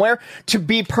Intellivision somewhere to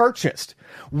be purchased.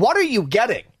 What are you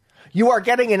getting? You are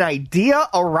getting an idea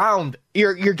around,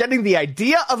 you're getting the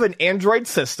idea of an Android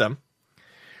system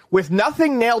with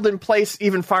nothing nailed in place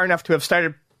even far enough to have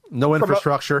started no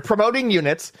infrastructure. Promoting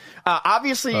units.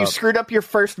 Obviously, you screwed up your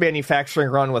first manufacturing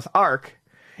run with Arc,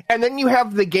 and then you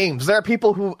have the games. There are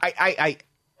people who I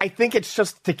think it's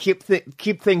just to keep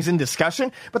things in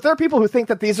discussion, but there are people who think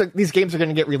that these games are going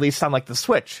to get released on the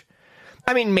Switch.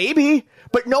 I mean, maybe,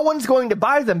 but no one's going to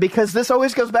buy them, because this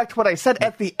always goes back to what I said.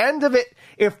 At the end of it,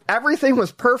 if everything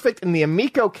was perfect and the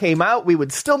Amico came out, we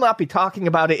would still not be talking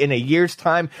about it in a year's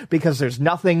time, because there's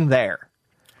nothing there.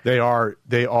 They are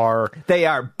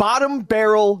bottom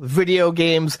barrel video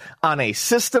games on a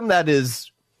system that is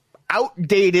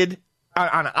outdated,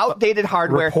 on outdated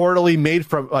hardware. Reportedly made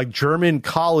from German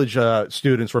college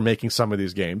students were making some of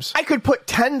these games. I could put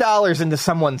 $10 into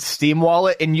someone's Steam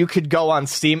wallet, and you could go on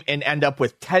Steam and end up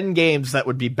with 10 games that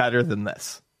would be better than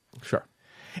this. Sure.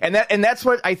 And that's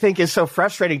what I think is so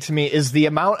frustrating to me, is the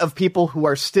amount of people who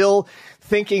are still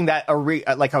thinking that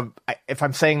if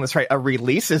I'm saying this right, a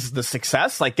release is the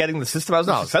success, getting the system out of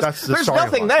the success. There's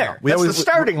nothing there. That's the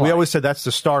starting line. We always said that's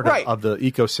the start of the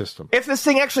ecosystem. If this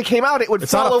thing actually came out, it would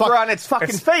fall over on its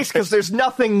fucking face, because there's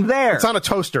nothing there. It's not a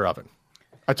toaster oven.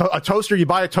 A toaster, you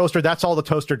buy a toaster, that's all the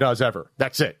toaster does ever.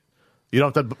 That's it. You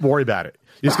don't have to worry about it.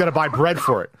 You just got to buy bread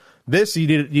for it. This, you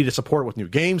need to support it with new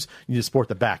games. You need to support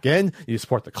the back end. You need to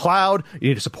support the cloud. You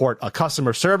need to support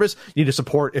customer service. You need to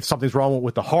support if something's wrong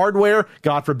with the hardware.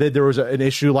 God forbid there was an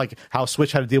issue like how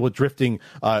Switch had to deal with drifting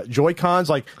Joy-Cons.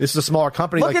 Like, this is a smaller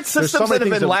company. Look like, at systems that have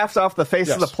been laughed off the face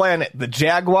of the planet. The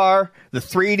Jaguar, the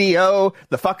 3DO,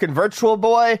 the fucking Virtual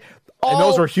Boy. And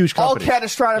those were huge companies. All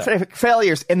catastrophic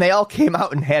failures, and they all came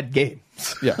out and had games.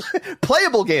 Yes.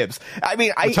 Playable games. I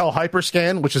mean, Mattel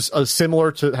Hyperscan, which is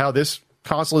similar to how this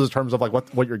console is in terms of like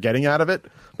what you're getting out of it,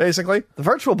 basically. The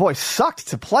Virtual Boy sucked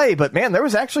to play, but man, there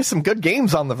was actually some good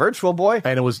games on the Virtual Boy.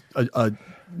 And it was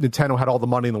Nintendo had all the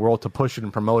money in the world to push it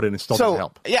and promote it, and it still didn't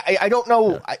help. Yeah, I don't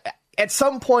know. Yeah. At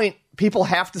some point, people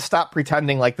have to stop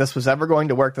pretending like this was ever going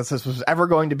to work, that this was ever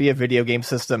going to be a video game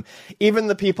system. Even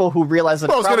the people who realize that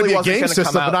it was going to be a game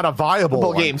system, but not a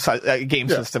viable game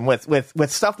system with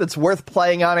stuff that's worth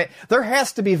playing on it. There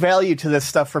has to be value to this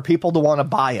stuff for people to want to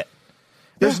buy it.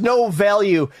 There's no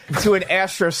value to an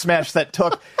Astro Smash that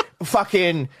took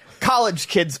fucking college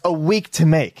kids a week to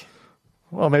make.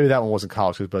 Well, maybe that one wasn't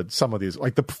college kids, but some of these,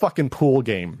 like the fucking pool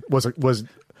game, was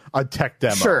a tech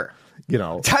demo. Sure.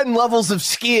 10 levels of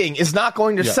skiing is not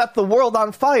going to set the world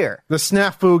on fire. The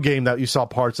Snafu game that you saw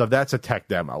parts of, that's a tech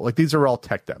demo. Like, these are all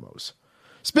tech demos.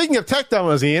 Speaking of tech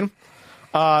demos, Ian,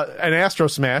 and Astro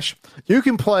Smash, you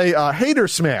can play Hater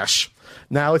Smash.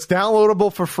 Now, it's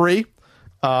downloadable for free.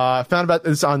 I found about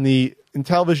this on the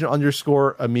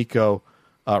Intellivision_Amico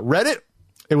Reddit.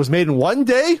 It was made in one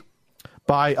day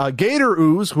by Gator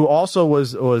Ooze, who also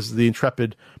was the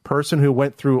intrepid person who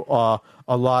went through a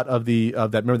lot of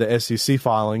remember the SEC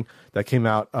filing that came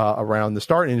out around the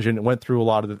Start Engine and went through a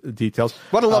lot of the details.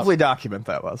 What a lovely document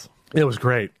that was. It was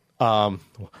great. What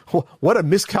a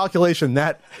miscalculation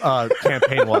that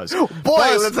campaign was. Boy,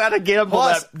 was that a gamble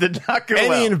that did not go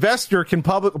well. Any investor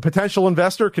potential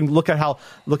investor can look at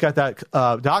that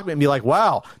document and be like,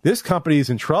 wow, this company is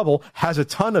in trouble, has a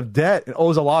ton of debt, and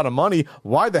owes a lot of money.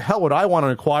 Why the hell would I want to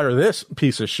acquire this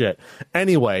piece of shit?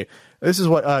 Anyway, this is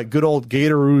what good old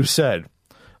Gatoroo said.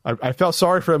 I felt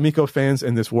sorry for Amico fans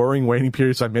in this worrying waiting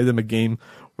period, so I made them a game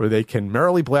where they can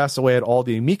merrily blast away at all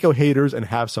the Amico haters and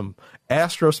have some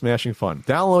Astro smashing fun.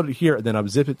 Download it here, and then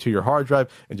unzip it to your hard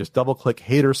drive, and just double-click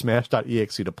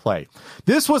hatersmash.exe to play.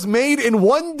 This was made in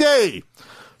one day,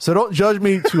 so don't judge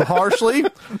me too harshly.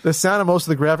 The sound of most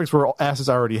of the graphics were assets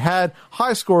I already had.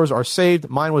 High scores are saved.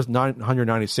 Mine was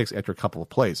 996 after a couple of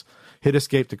plays. Hit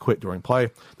escape to quit during play.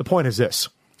 The point is this.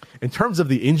 In terms of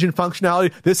the engine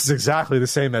functionality, this is exactly the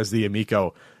same as the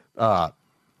Amico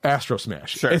Astro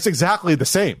Smash. Sure. It's exactly the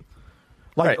same.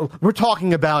 Like, we're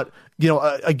talking about,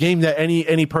 a game that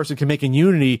any person can make in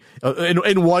Unity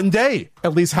in one day,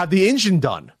 at least have the engine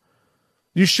done.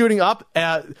 You're shooting up,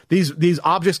 these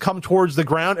objects come towards the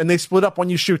ground, and they split up when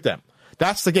you shoot them.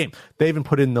 That's the game. They even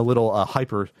put in the little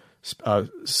hyper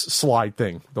slide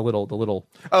thing. The little.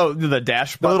 Oh, the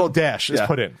dash button? The little dash is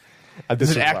put in.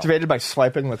 Is it activated by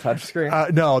swiping the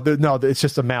touchscreen? No, it's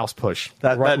just a mouse push.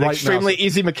 That extremely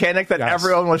easy mechanic that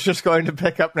everyone was just going to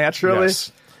pick up naturally.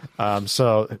 Yes.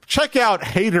 So check out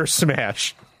Hater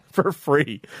Smash for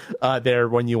free there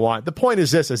when you want. The point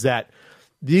is is that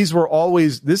these were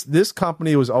always this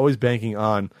company was always banking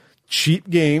on cheap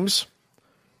games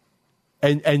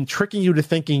and tricking you to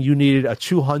thinking you needed a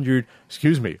 $250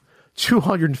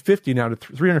 now to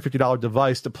 $350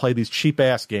 device to play these cheap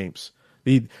ass games.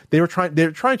 They're trying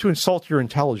to insult your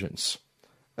intelligence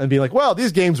and be like, well,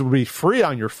 these games will be free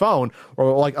on your phone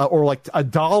or like $1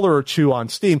 or $2 on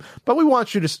Steam, but we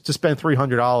want you to spend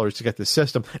 $300 to get the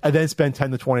system and then spend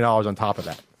 $10 to $20 on top of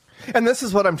that. And this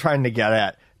is what I'm trying to get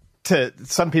at to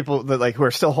some people that who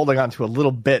are still holding on to a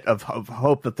little bit of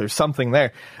hope that there's something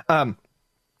there.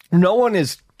 No one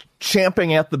is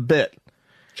champing at the bit.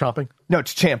 Chomping? No,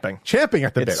 it's champing. Champing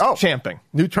at the bit. Oh, champing.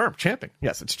 New term, champing.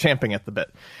 Yes, it's champing at the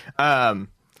bit. No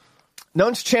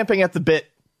one's champing at the bit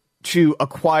to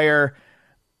acquire.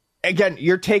 Again,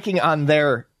 you're taking on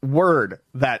their word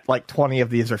that 20 of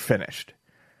these are finished.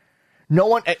 No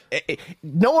one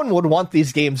would want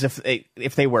these games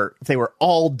if they were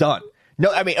all done.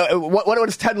 No, I mean, what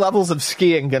is 10 levels of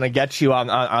skiing going to get you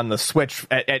on the Switch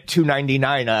at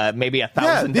 $299? Maybe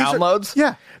 1,000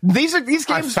 downloads. These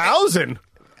games 1,000.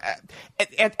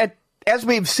 As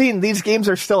we've seen, these games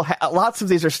are still lots of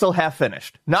these are still half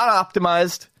finished, not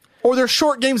optimized, or they're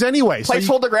short games anyway.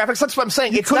 Placeholder graphics. That's what I'm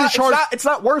saying. It's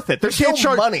not worth it. There's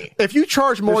no money. If you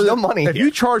charge more than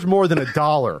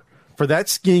 $1 for that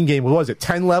skiing game, what was it?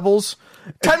 10 levels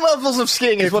 10 levels of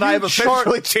skiing is if what I you have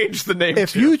officially changed the name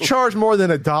If to. you charge more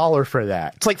than $1 for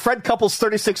that, It's like Fred Couples'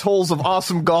 36 holes of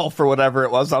awesome golf or whatever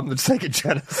it was on the Sega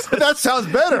Genesis. that sounds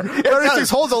better. 36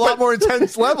 holes, a lot more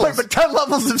intense levels. But 10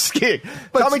 levels of skiing.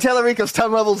 Tommy Tallarico's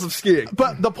 10 levels of skiing.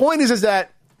 But the point is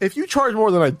that if you charge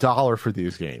more than $1 for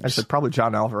these games, I said probably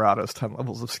John Alvarado's 10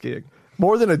 levels of skiing.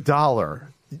 more than $1,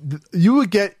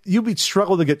 you'd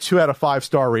struggle to get 2 out of 5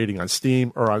 star rating on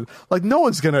Steam or on, like, no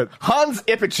one's gonna. Hans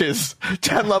Ippich's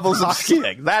 10 levels of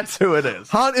skiing. That's who it is.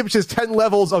 Han Ippich's 10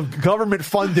 levels of government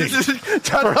funding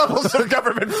 10 levels of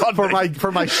government funding.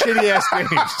 for my shitty ass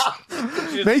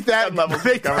games. Make that 10 levels of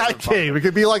make government that game. It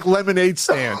could be like lemonade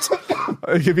stands.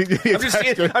 It could be,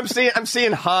 I'm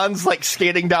seeing Hans like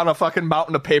skating down a fucking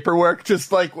mountain of paperwork,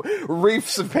 just like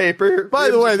reefs of paper. By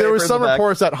the way, there were some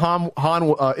reports. reports that Han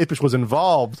Ippish was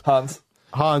involved.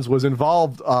 Hans was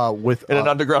involved with in an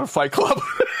underground fight club.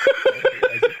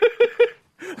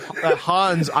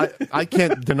 Hans, I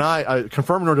can't deny,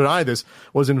 confirm nor deny this,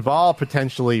 was involved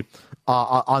potentially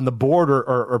on the board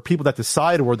or people that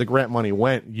decided where the grant money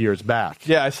went years back.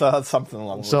 Yeah, I saw something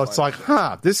along those lines. So it's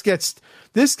like, this gets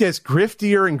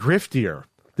griftier and griftier,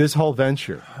 this whole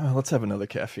venture. Let's have another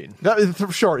caffeine.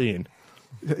 For sure, Ian.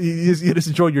 You just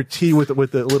enjoyed your tea with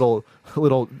the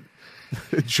little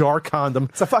jar condom.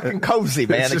 It's a fucking cozy,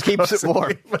 man. It keeps it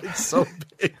warm. But it's so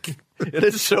big. It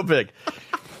is so big.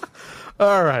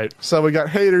 All right, so we got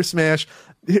Hater Smash,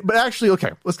 but actually,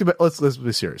 okay, let's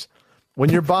be serious.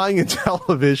 When you're buying a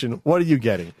television, what are you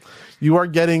getting? You are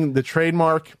getting the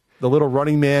trademark, the little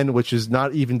running man, which is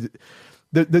not even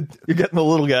You're getting the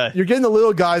little guy. You're getting the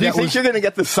little guy. Do you think you're going to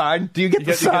get the sign? Do you get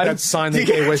the sign? That sign they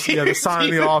gave us. Yeah, the sign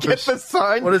in the office. Get the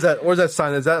sign. What is that? Where's that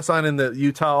sign? Is that sign in the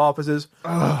Utah offices?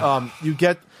 You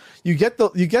get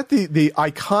the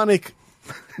iconic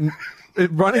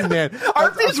running man.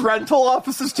 Aren't these rental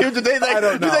offices too? Do they like? I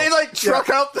don't know. Do they like truck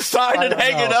out the sign and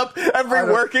hang it up every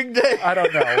working day? I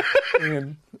don't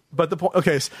know. But the point.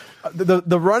 Okay, so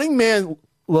the running man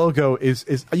logo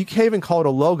is you can't even call it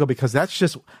a logo because that's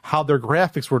just how their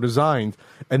graphics were designed,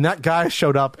 and that guy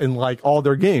showed up in like all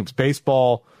their games,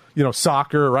 baseball,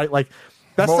 soccer, right? Like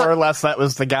that's more or less that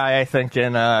was the guy I think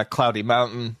in Cloudy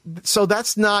Mountain. So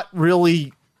that's not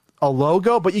really a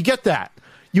logo, but you get that.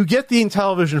 You get the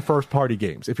Intellivision first-party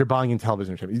games if you're buying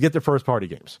Intellivision. You get the first-party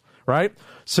games, right?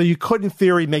 So you could, in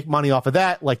theory, make money off of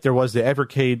that, like there was the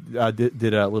Evercade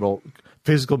did a little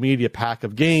physical media pack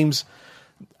of games.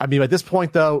 I mean, at this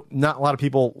point, though, not a lot of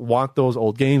people want those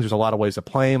old games. There's a lot of ways to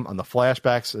play them on the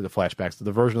flashbacks,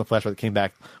 the version of the flashback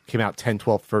that came out 10,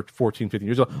 12, 14, 15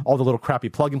 years ago. All the little crappy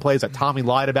plug-and plays that Tommy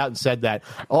lied about and said that,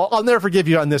 I'll never forgive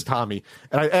you on this, Tommy.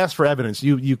 And I asked for evidence.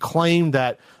 You claimed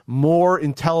that more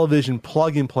Intellivision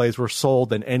plug-and plays were sold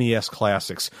than NES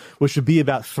classics, which would be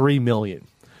about 3 million.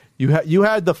 You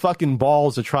had the fucking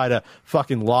balls to try to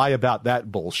fucking lie about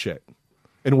that bullshit.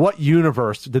 In what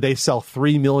universe did they sell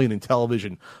 3 million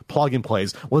Intellivision plug-and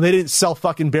plays when they didn't sell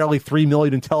fucking barely 3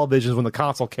 million in televisions when the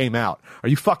console came out? Are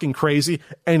you fucking crazy?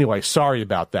 Anyway, sorry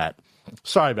about that.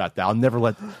 I'll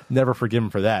never forgive him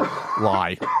for that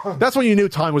lie. That's when you knew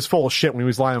Tommy was full of shit when he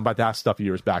was lying about that stuff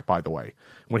years back, by the way,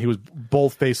 when he was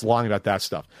bold-faced lying about that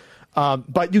stuff.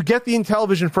 But you get the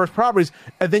Intellivision first properties,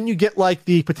 and then you get like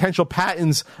the potential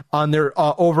patents on their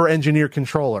over-engineered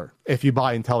controller if you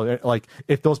buy Intellivision, like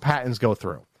if those patents go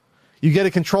through. You get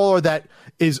a controller that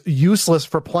is useless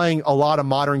for playing a lot of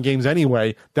modern games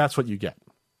anyway. That's what you get.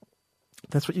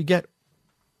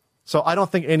 So I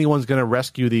don't think anyone's going to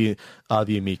rescue the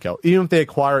Amico. Even if they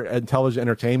acquire Intellivision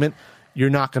Entertainment, you're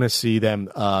not going to see them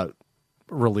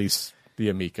release the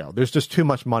Amico. There's just too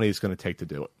much money it's going to take to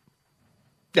do it.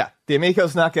 Yeah, the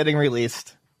Amico's not getting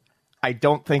released. I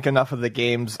don't think enough of the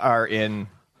games are in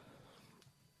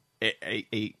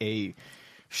a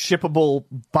shippable,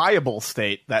 buyable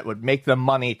state that would make them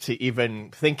money to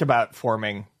even think about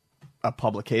forming a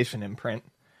publication imprint.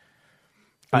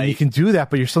 You can do that,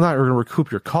 but you're still not going to recoup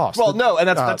your costs. Well, no, and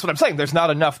that's what I'm saying. There's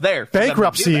not enough there.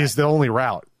 Bankruptcy is the only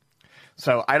route.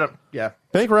 So I don't. Yeah,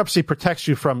 bankruptcy protects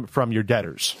you from your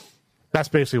debtors. That's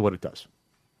basically what it does.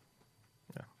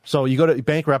 So you go to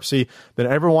bankruptcy, then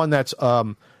everyone that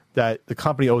the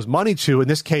company owes money to, in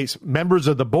this case, members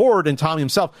of the board and Tommy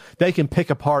himself, they can pick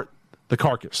apart the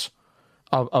carcass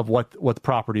of what the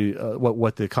property,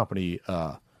 what the company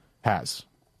has,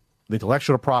 the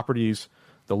intellectual properties,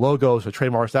 the logos, the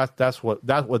trademarks. That's what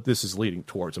this is leading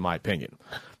towards, in my opinion.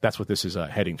 That's what this is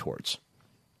heading towards.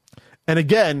 And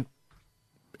again,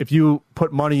 if you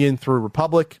put money in through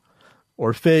Republic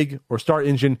or Fig or Start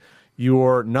Engine,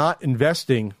 you're not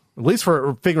investing, at least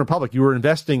for Fig and Republic, you were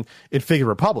investing in Fig and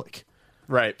Republic.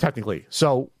 Right. Technically.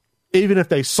 So even if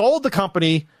they sold the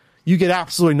company, you get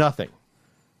absolutely nothing.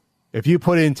 If you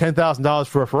put in $10,000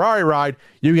 for a Ferrari ride,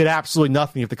 you get absolutely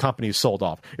nothing if the company is sold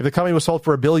off. If the company was sold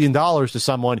for $1 billion to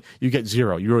someone, you get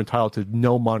zero. You're entitled to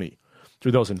no money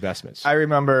through those investments. I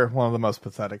remember one of the most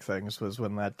pathetic things was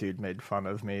when that dude made fun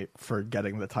of me for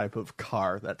getting the type of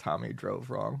car that Tommy drove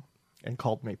wrong and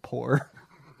called me poor.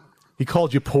 He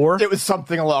called you poor? It was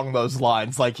something along those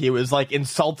lines. Like, he was, like,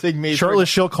 insulting me. Shirtless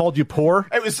Shill called you poor?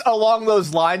 It was along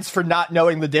those lines for not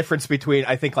knowing the difference between,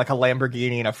 I think, like, a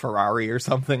Lamborghini and a Ferrari or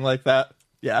something like that.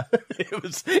 Yeah.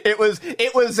 It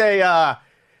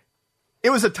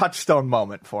was a touchstone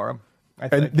moment for him, I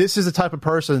think. And this is the type of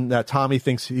person that Tommy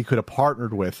thinks he could have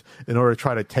partnered with in order to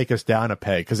try to take us down a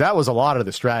peg, because that was a lot of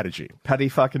the strategy. Petty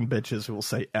fucking bitches who will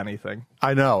say anything.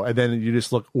 I know. And then you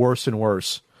just look worse and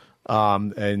worse.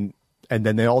 And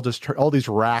then they all all these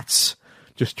rats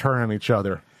just turn on each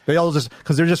other. They all just,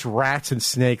 because they're just rats and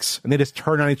snakes, and they just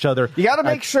turn on each other. You got to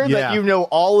make sure that you know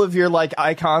all of your, like,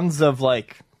 icons of,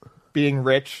 like, being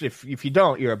rich. If you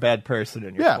don't, you're a bad person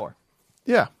and you're poor.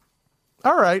 Yeah.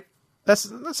 All right. That's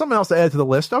something else to add to the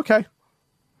list. Okay.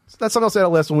 That's something else to add to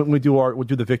the list when we'll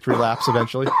do the victory laps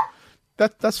eventually.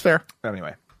 That's fair.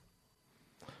 Anyway.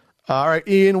 All right,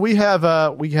 Ian, we have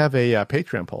a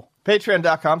Patreon poll.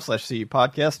 Patreon.com/CU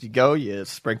podcast. You go, you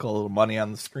sprinkle a little money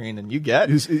on the screen, and you get...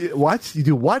 What? You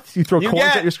do what? You throw coins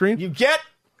at your screen? You get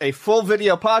a full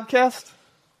video podcast.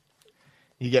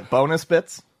 You get bonus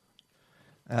bits.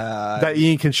 That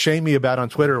Ian can shame me about on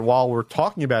Twitter while we're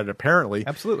talking about it, apparently.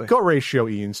 Absolutely. Go ratio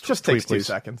Ian's Just tweet, takes 2 please.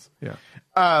 seconds. Yeah.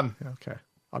 Okay.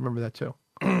 I'll remember that, too.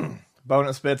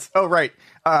 Bonus bits. Oh, right.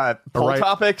 Poll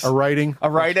topics. A writing.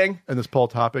 And this poll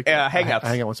topic. Hangouts. A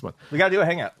hangout once a month. We got to do a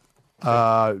hangout.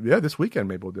 Yeah, this weekend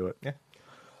maybe we'll do it. Yeah.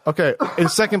 Okay, in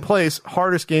second place,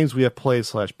 hardest games we have played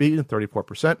 / beaten,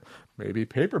 34%. Maybe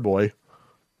Paperboy.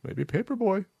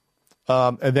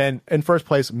 And then in first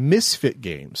place, misfit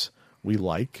games we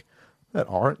like that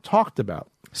aren't talked about.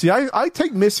 See, I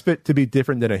take misfit to be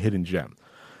different than a hidden gem.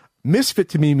 Misfit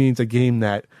to me means a game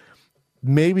that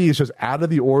maybe is just out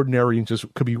of the ordinary and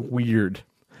just could be weird.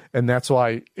 And that's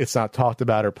why it's not talked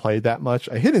about or played that much.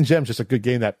 A hidden gem is just a good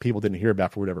game that people didn't hear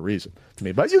about for whatever reason to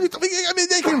me. But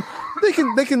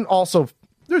they can also.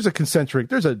 There's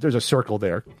a circle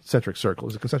there. Concentric circle.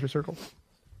 Is it concentric circle?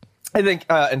 I think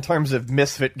in terms of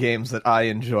misfit games that I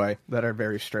enjoy that are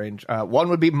very strange, one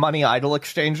would be Money Idol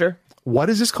Exchanger. What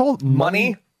is this called?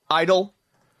 Money Idol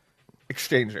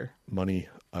Exchanger. Money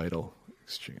Idol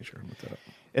Exchanger. Look that up.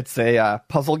 It's a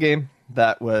puzzle game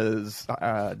that was...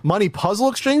 Money Puzzle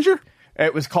Exchanger?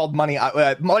 It was called Money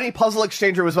Puzzle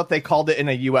Exchanger was what they called it in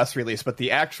a U.S. release, but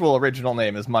the actual original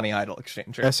name is Money Idol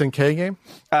Exchanger. SNK game?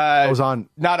 It was on...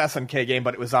 Not SNK game,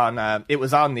 but it was on the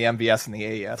MVS and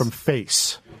the AES. From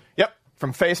Face. Yep,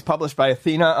 from Face, published by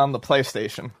Athena on the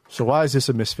PlayStation. So why is this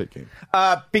a misfit game?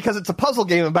 Because it's a puzzle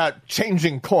game about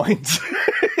changing coins.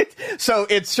 So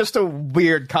it's just a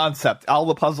weird concept. All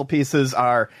the puzzle pieces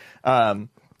are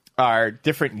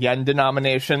different yen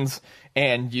denominations,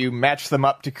 and you match them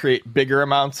up to create bigger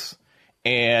amounts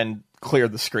and clear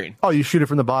the screen. Oh, you shoot it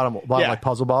from the bottom like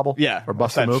Puzzle Bobble? Yeah, or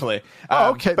Bust a Move? essentially.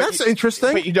 Oh, okay, that's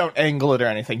interesting. But you don't angle it or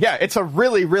anything. Yeah, it's a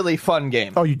really, really fun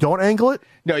game. Oh, you don't angle it?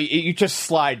 No, you just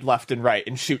slide left and right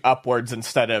and shoot upwards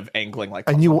instead of angling like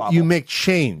Puzzle And Bobble. you make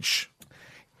change.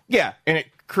 Yeah, and it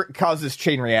causes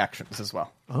chain reactions as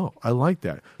well. Oh, I like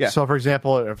that. Yeah. So, for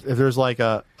example, if there's like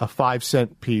a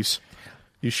 5-cent piece,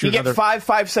 you get five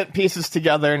 5-cent pieces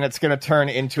together, and it's going to turn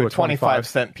into a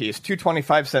 25-cent piece. Two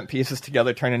 25-cent pieces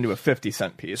together turn into a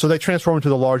 50-cent piece. So they transform into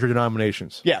the larger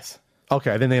denominations. Yes.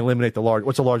 Okay, then they eliminate the large.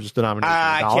 What's the largest denomination?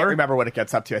 I can't remember what it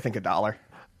gets up to. I think $1.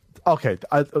 Okay,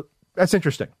 that's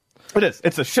interesting. It is.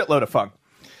 It's a shitload of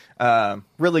fun.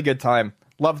 Really good time.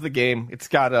 Love the game. It's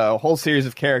got a whole series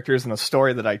of characters and a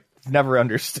story that I never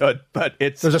understood, but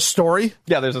there's a story.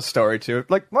 Yeah, there's a story to it.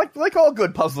 Like all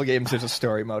good puzzle games, there's a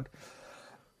story mode.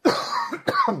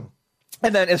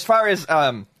 And then as far as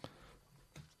other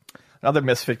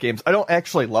Misfit games, I don't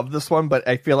actually love this one, but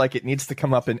I feel like it needs to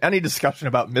come up in any discussion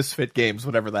about Misfit games,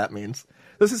 whatever that means.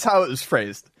 This is how it was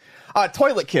phrased.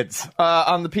 Toilet Kids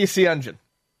on the PC Engine.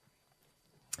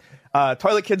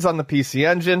 Toilet Kids on the PC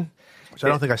Engine. Which I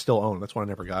don't think I still own. That's one I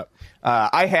never got.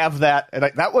 I have that, and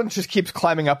that one just keeps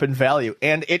climbing up in value,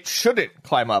 and it shouldn't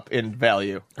climb up in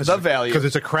value. The value. Because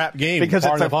it's a crap game. Because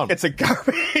it's a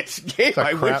garbage game.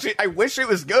 I wish it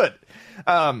was good.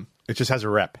 It just has a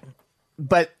rep.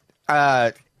 But,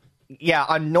 yeah,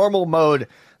 on normal mode,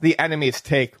 the enemies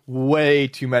take way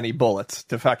too many bullets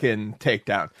to fucking take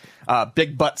down.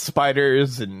 Big butt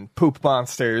spiders and poop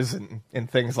monsters and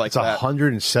things like that. It's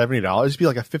 $170. It'd be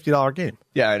like a $50 game.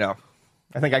 Yeah, I know.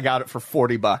 I think I got it for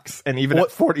 $40, and even at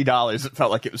 $40, it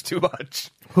felt like it was too much.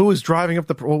 Who is driving up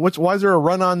the? Why is there a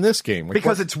run on this game? Like,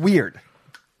 Because it's weird.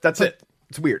 That's it.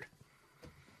 It's weird.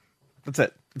 That's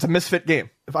it. It's a misfit game.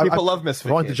 People love misfit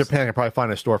If I went games. to Japan, I could probably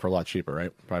find a store for a lot cheaper,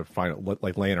 right? Probably find it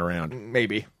like laying around.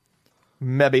 Maybe.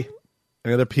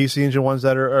 Any other PC Engine ones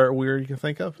that are weird you can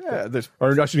think of? Yeah, there's...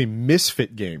 Or that should be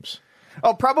misfit games.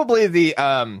 Oh, probably the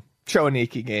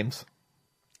Choaniki games.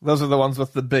 Those are the ones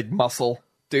with the big muscle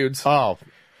dudes. Oh,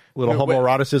 little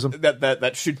homoeroticism.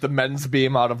 That shoot the men's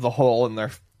beam out of the hole in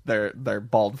their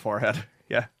bald forehead.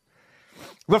 Yeah.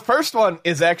 The first one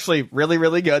is actually really,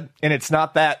 really good, and it's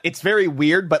not that. It's very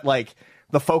weird, but like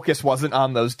the focus wasn't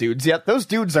on those dudes yet. Those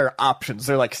dudes are options.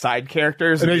 They're like side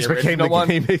characters. And they just became the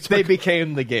game. They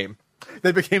became the game.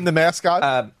 They became the mascot.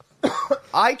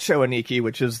 I Choaniki,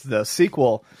 which is the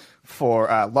sequel for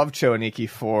Love Choaniki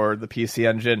for the PC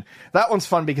Engine. That one's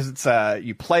fun because it's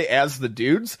you play as the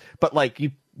dudes, but like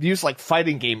you use like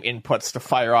fighting game inputs to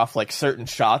fire off like certain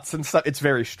shots and stuff. It's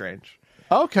very strange.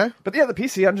 Okay. But yeah, the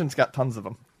PC Engine's got tons of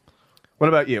them. What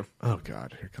about you? Oh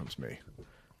God, here comes me.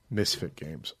 Misfit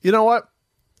games. You know what?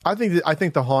 I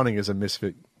think The Haunting is a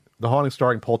misfit. The Haunting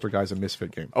starring Poltergeist is a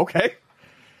misfit game. Okay.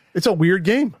 It's a weird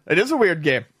game. It is a weird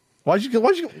game. Why'd you?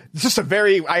 It's just a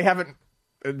very.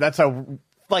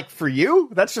 Like for you,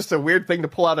 that's just a weird thing to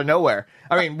pull out of nowhere.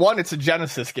 I mean, one, it's a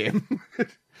Genesis game.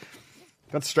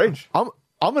 That's strange. I'm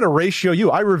going to ratio you.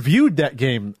 I reviewed that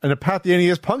game in a Pat the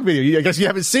NES Punk video. I guess you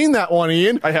haven't seen that one,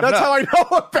 Ian. I have That's not. how I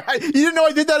know about it. You didn't know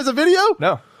I did that as a video?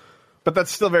 No. But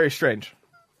that's still very strange.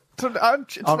 It's an odd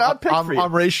pick for you.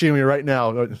 I'm ratioing you right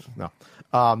now. No.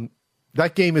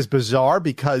 That game is bizarre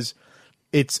because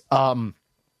it's one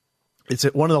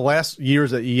of the last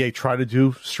years that EA tried to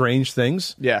do strange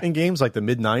things in games, like the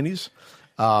mid-'90s.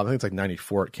 I think it's like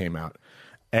 94 it came out.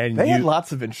 And they had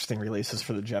lots of interesting releases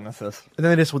for the Genesis. And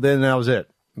then that was it.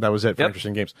 That was it for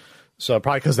interesting games. So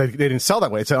probably because they didn't sell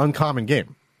that way. It's an uncommon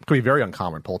game. It could be very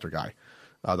uncommon, Poltergeist,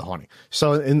 The Haunting.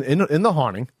 So in The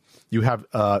Haunting, you have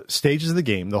stages of the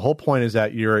game. The whole point is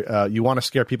that you want to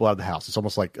scare people out of the house. It's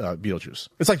almost like Beetlejuice.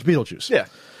 It's like Beetlejuice. Yeah.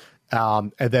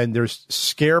 And then there's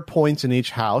scare points in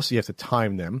each house. You have to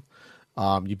time them.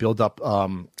 You build up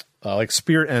like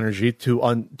spirit energy to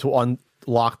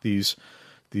unlock these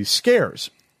scares.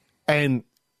 And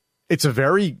it's a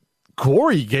very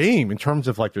gory game in terms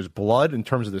of like there's blood, in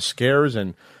terms of the scares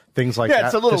and things like that. Yeah,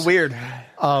 it's a little weird.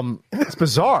 It's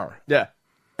bizarre. Yeah.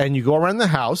 And you go around the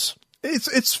house.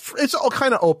 It's all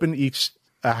kind of open each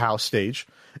house stage,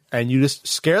 and you just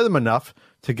scare them enough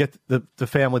to get the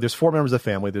family. There's 4 members of the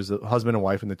family. There's the husband and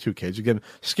wife and the 2 kids. You get them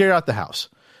scared out the house,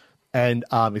 and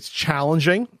it's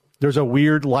challenging. There's a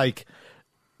weird like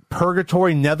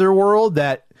purgatory netherworld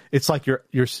that it's like your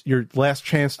last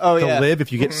chance to live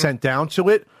if you get sent down to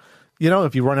it. You know,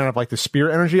 if you run out of like the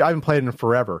spirit energy. I haven't played it in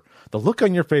forever. The look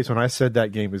on your face when I said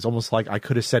that game is almost like I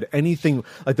could have said anything,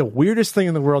 like the weirdest thing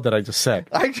in the world that I just said.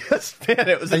 Man,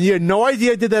 it was. And you had no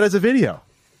idea I did that as a video.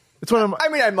 It's one of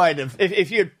I might have. If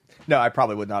you. No, I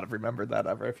probably would not have remembered that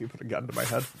ever if you put a gun to my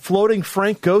head. Floating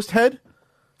Frank Ghost Head?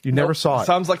 You never saw it.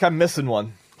 Sounds like I'm missing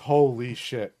one. Holy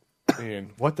shit.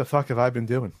 Ian, what the fuck have I been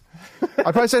doing?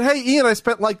 I probably said, hey, Ian, I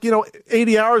spent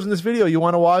 80 hours in this video. You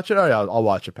want to watch it? Oh, yeah, I'll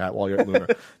watch it, Pat, while you're at Lunar.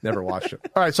 Never watched it.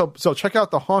 All right, so check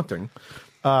out The Haunting.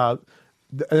 And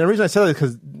the reason I said that is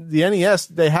because the NES,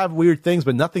 they have weird things,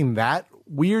 but nothing that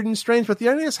weird and strange. But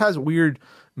the NES has weird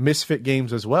misfit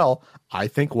games as well. I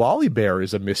think Wally Bear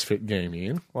is a misfit game,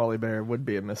 Ian. Wally Bear would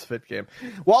be a misfit game.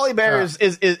 Wally Bear is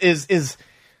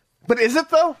but is it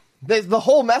though? The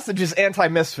whole message is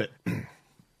anti-misfit.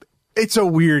 It's a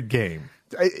weird game.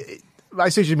 I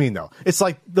see what you mean, though. It's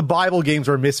like the Bible games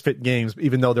are misfit games,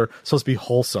 even though they're supposed to be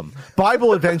wholesome.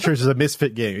 Bible Adventures is a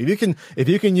misfit game. If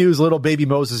you can use little baby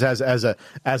Moses as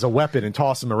a weapon and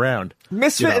toss him around,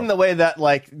 misfit in the way that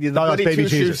like the goody two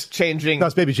shoes changing. No,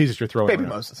 it's baby Jesus you're throwing. Baby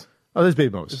around. Moses. Oh, there's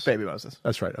baby Moses. It's baby Moses.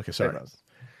 That's right. Okay, sorry. Baby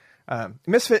Moses.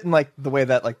 Misfit in like the way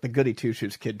that like the goody two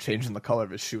shoes kid changing the color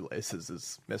of his shoelaces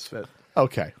is misfit.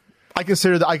 Okay. I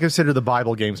consider the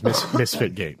Bible games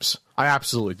misfit games. I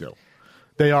absolutely do.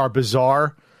 They are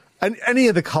bizarre, and any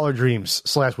of the Color Dreams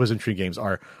 / Wizardry games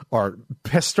are.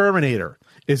 Pesterminator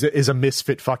is a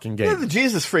misfit fucking game. Yeah, the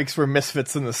Jesus Freaks were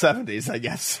misfits in the 70s, I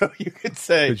guess. So you could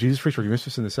say the Jesus Freaks were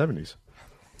misfits in the 70s.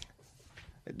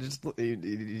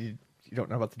 You don't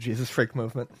know about the Jesus Freak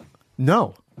movement?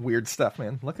 No. Weird stuff,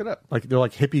 man. Look it up. Like they're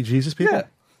like hippie Jesus people in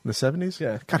the 70s.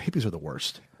 Yeah. God, hippies are the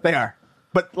worst. They are.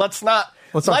 But let's not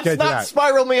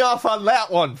spiral me off on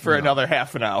that one for another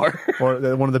half an hour. Or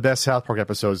one of the best South Park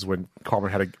episodes when Carmen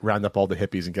had to round up all the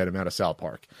hippies and get them out of South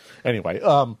Park. Anyway,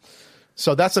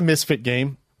 so that's a misfit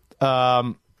game.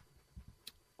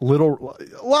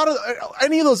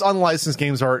 any of those unlicensed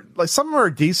games are like some of them are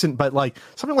decent, but like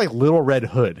something like Little Red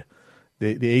Hood,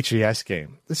 the HES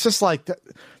game, it's just like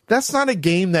that's not a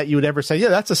game that you would ever say, yeah,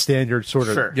 that's a standard sort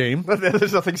of game.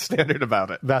 There's nothing standard about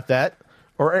it. About that,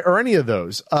 or any of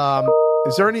those.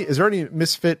 Is there any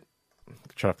Misfit?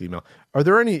 Shut off the email. Are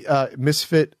there any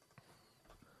Misfit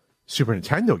Super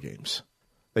Nintendo games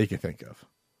that you can think of?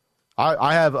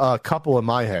 I have a couple in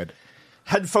my head.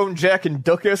 Headphone Jack and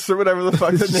Dookus, or whatever the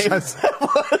fuck the name was.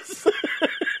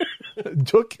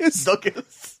 Dookus?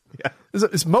 Dookus. Yeah.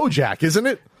 It's Mojack, isn't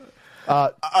it?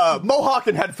 Mohawk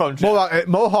and Headphone Jack.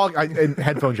 Mohawk and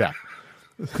Headphone Jack.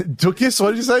 Dookus, what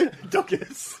did you say?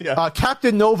 Dookus, yeah.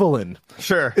 Captain Novolin.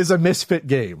 Sure. Is a Misfit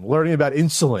game, learning about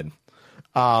insulin.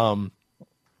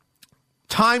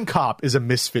 Time Cop is a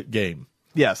Misfit game.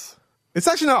 Yes. It's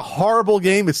actually not a horrible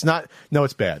game. It's not. No,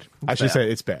 it's bad. I should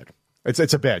say it's bad. It's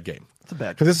a bad game. It's a bad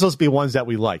game. Because it's supposed to be ones that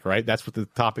we like, right? That's what the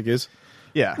topic is.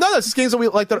 Yeah. No, that's just games that we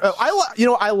like.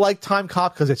 I like Time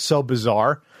Cop because it's so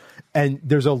bizarre, and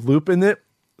there's a loop in it.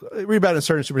 Read about it in a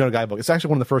certain Super Nintendo guidebook. It's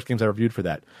actually one of the first games I reviewed for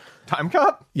that. Time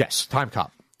Cop? Yes, Time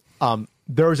Cop.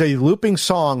 There's a looping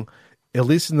song, at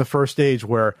least in the first stage,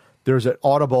 where there's an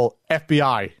audible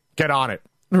FBI, get on it.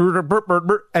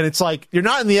 And it's like, you're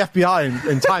not in the FBI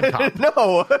in Time Cop.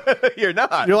 No, you're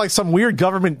not. You're like some weird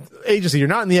government agency. You're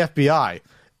not in the FBI.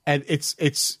 And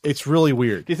it's really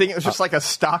weird. Do you think it was just like a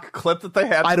stock clip that they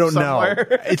had? I don't somewhere?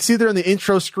 know. It's either in the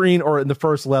intro screen or in the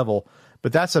first level,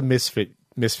 but that's a Misfit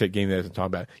game that I'm talking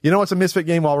about. You know what's a Misfit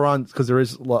game while we're on, because there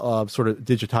is sort of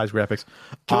digitized graphics.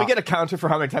 Can we get a counter for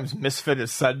how many times Misfit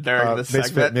is said during this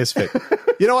segment? Misfit.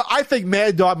 You know what? I think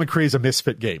Mad Dog McCree is a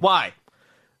Misfit game. Why?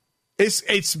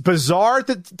 It's bizarre. At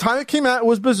the time it came out, it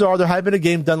was bizarre. There hadn't been a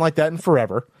game done like that in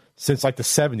forever, since like the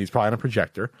 70s, probably on a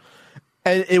projector.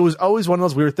 And it was always one of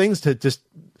those weird things to just,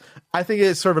 I think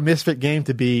it's sort of a Misfit game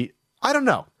to be, I don't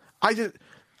know. I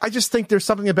just think there's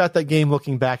something about that game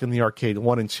looking back in the arcade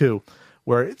 1 and 2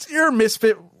 where you're a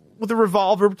Misfit with a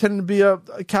revolver pretending to be a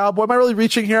cowboy. Am I really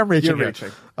reaching here? I'm reaching You're here.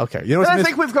 reaching. Okay. You know I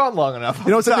think we've gone long enough.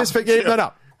 You know what's a Misfit game?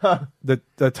 No.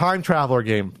 The Time Traveler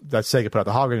game that Sega put out,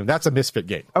 the hologram game, that's a Misfit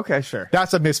game. Okay, sure.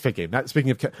 That's a Misfit game. Speaking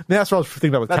of, that's what I was thinking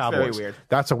about with that's Cowboys. Very weird.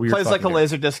 That's a weird. Plays like a game.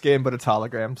 Laserdisc game, but it's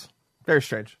holograms. Very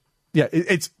strange. Yeah,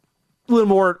 it's a little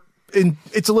more.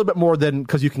 It's a little bit more than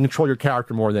because you can control your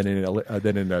character more than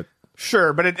in a.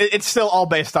 Sure, but it's still all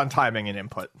based on timing and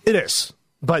input. It is,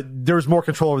 but there's more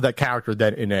control over that character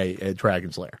than in a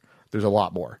Dragon's Lair. There's a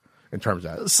lot more in terms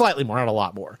of that. Slightly more, not a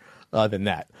lot more than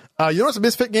that. You know what's a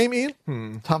Misfit game,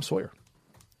 Ian? Tom Sawyer.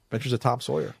 Adventures of Tom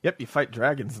Sawyer. Yep, you fight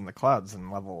dragons in the clouds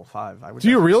in level 5. Do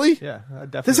you really? Yeah,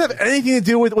 definitely. Does it have anything to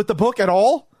do with the book at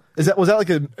all? Was that like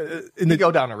you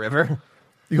go down a river?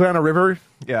 You go down a river?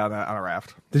 Yeah, on a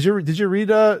raft. Did you read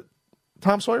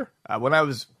Tom Sawyer? When I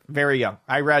was very young,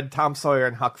 I read Tom Sawyer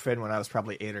and Huck Finn when I was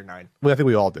probably 8 or 9. Well, I think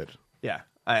we all did. Yeah,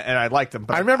 and I liked them.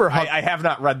 But I remember I have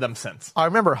not read them since. I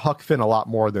remember Huck Finn a lot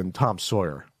more than Tom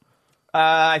Sawyer.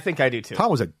 I think I do too.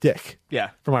 Tom was a dick.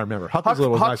 Yeah, from what I remember. Huck was a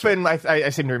little nicer. Finn, I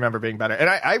seem to remember being better. And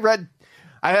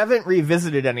I haven't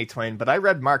revisited any Twain, but I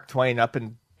read Mark Twain up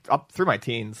through my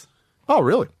teens. Oh,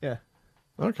 really? Yeah.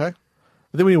 Okay.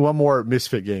 I think we need one more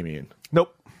Misfit game, Ian.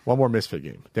 Nope. One more Misfit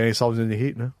game. Danny Sullivan's in the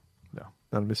Heat? No,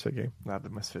 not a Misfit game. Not a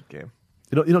Misfit game.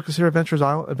 You don't consider Adventure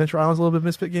Island's a little bit of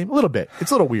Misfit game? A little bit.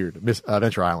 It's a little weird.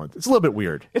 Adventure Island. It's a little bit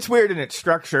weird. It's weird in its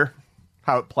structure.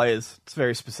 How it plays, it's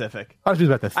very specific. I was just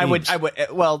about the themes. I would.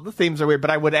 Well, the themes are weird, but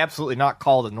I would absolutely not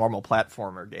call it a normal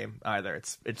platformer game either.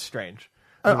 It's strange.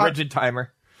 It's a rigid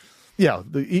timer. Yeah,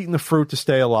 eating the fruit to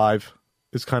stay alive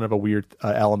is kind of a weird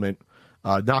element.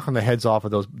 Knocking the heads off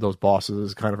of those bosses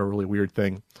is kind of a really weird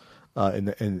thing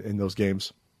in those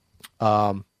games.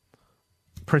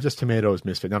 Princess Tomato is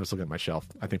Misfit. Now I'm just looking at my shelf.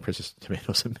 I think Princess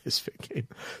Tomato is a Misfit game.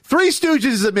 Three Stooges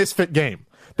is a Misfit game.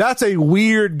 That's a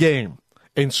weird game.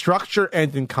 In structure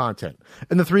and in content.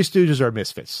 And the Three Stooges are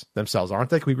misfits themselves, aren't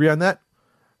they? Can we agree on that?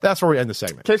 That's where we end the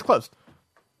segment. Case closed.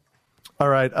 All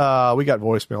right. We got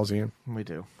voicemails, Ian. We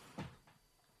do.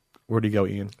 Where'd you go,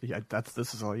 Ian? Yeah,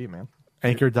 this is all you, man.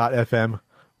 Anchor.fm/the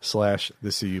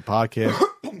CU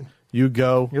podcast. You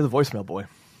go. You're the voicemail boy.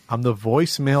 I'm the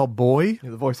voicemail boy.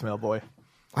 You're the voicemail boy.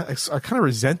 I kind of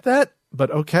resent that,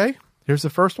 but okay. Here's the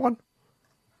first one.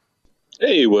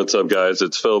 Hey, what's up, guys?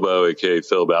 It's Phil Bow, aka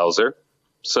Phil Bowser.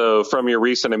 So from your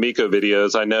recent Amico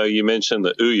videos, I know you mentioned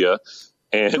the Ouya,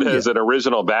 and Ouya. As an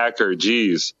original backer,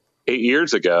 8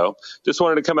 years ago, just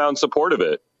wanted to come out in support of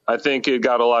it. I think it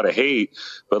got a lot of hate,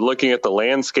 but looking at the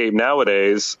landscape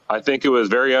nowadays, I think it was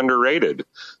very underrated.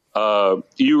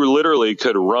 You literally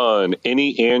could run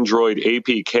any Android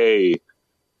APK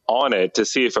on it to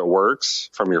see if it works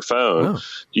from your phone.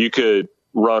 You could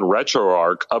run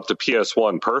RetroArch up to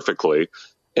PS1 perfectly,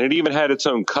 and it even had its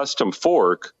own custom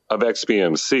fork of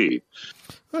XBMC.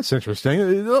 That's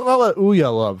interesting. All that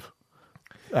Ouya love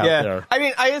out there. I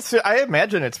mean, I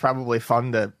imagine it's probably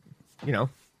fun to,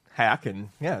 hack, and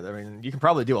I mean, you can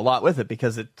probably do a lot with it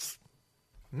because it's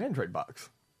an Android box.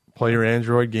 Play your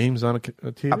Android games on a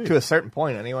TV. Up to a certain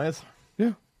point, anyways.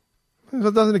 Yeah.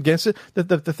 There's nothing against it.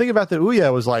 The thing about the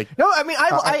Ouya was like... No, I mean,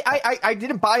 I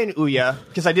didn't buy an Ouya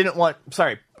because I didn't want,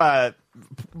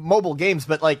 mobile games,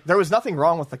 but like there was nothing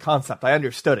wrong with the concept. I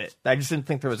understood it. I just didn't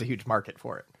think there was a huge market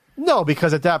for it. No,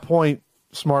 because at that point,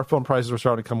 smartphone prices were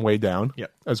starting to come way down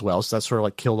as well. So that sort of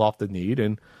like killed off the need.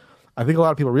 And I think a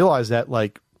lot of people realize that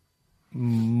like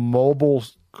mobile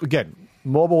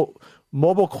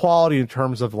quality in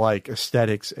terms of like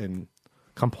aesthetics and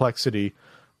complexity,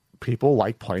 people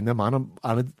like playing them on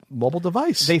a mobile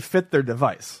device. They fit their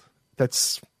device.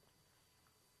 There's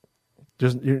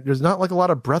not like a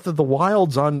lot of Breath of the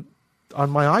Wilds on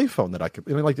my iPhone that I could.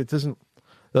 I mean, like it doesn't.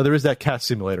 Though there is that cat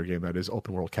simulator game that is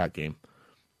open world cat game.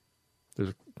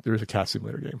 There is a cat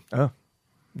simulator game. Oh,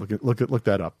 look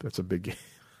that up. That's a big game.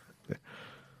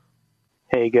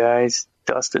 Hey guys,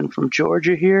 Dustin from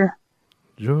Georgia here.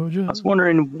 Georgia. I was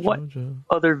wondering what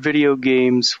other video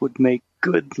games would make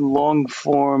good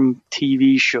long-form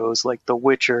TV shows like The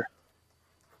Witcher.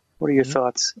 What are your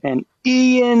thoughts? And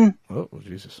Ian, oh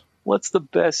Jesus, what's the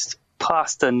best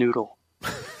pasta noodle?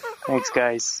 Thanks,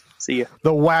 guys. See ya.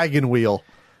 The wagon wheel,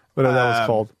 whatever that was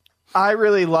called. I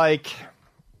really like.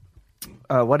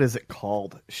 What is it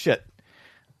called? Shit.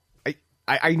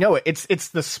 I know it. It's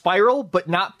the spiral, but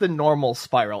not the normal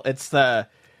spiral. It's the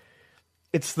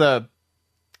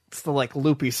like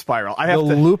loopy spiral.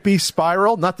 Loopy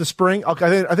spiral, not the spring. Okay, I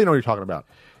think I know what you're talking about.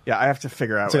 Yeah, I have to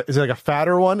figure out. Is it like a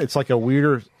fatter one? It's like a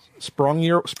weirder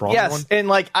sprungier yes, one? And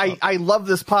like I love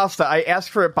this pasta. I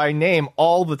ask for it by name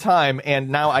all the time, and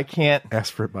now I can't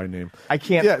ask for it by name. I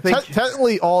can't. Yeah, think.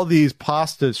 Technically, all these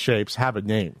pasta shapes have a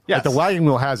name. Yes. Like the wagon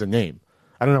wheel has a name.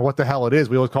 I don't know what the hell it is.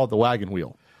 We always call it the wagon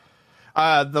wheel.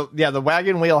 The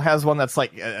wagon wheel has one that's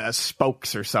like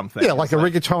spokes or something. Yeah, like a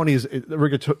rigatoni's.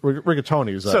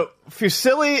 Rigatoni's. So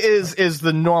fusilli is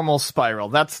the normal spiral.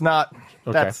 That's not.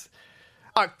 Okay. That's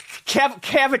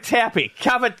cavatappi.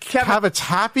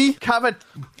 Cavatappi.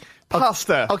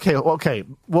 Pasta. Okay.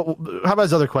 Well, how about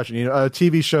this other question?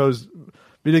 TV shows,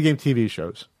 video game TV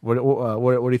shows. What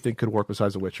do you think could work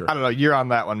besides The Witcher? I don't know. You're on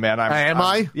that one, man. Am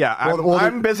I? Yeah.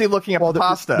 I'm busy looking up the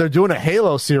pasta. They're doing a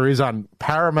Halo series on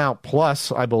Paramount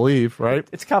Plus, I believe. Right?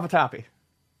 It's cavatappi.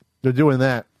 They're doing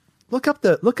that. Look up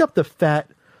the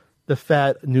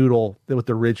fat noodle with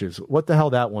the ridges. What the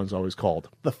hell that one's always called?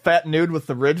 The fat nude with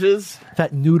the ridges?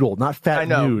 Fat noodle, not fat I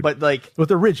know, nude. but like with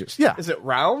the ridges. Yeah. Is it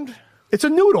round? It's a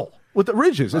noodle with the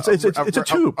ridges. It's a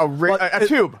tube. A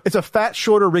tube. It's a fat,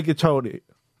 shorter rigatoni.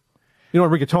 You know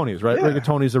what rigatoni is, right? Yeah.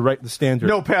 Rigatoni is the standard.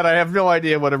 No, Pat, I have no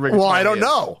idea what a rigatoni is. Well, I don't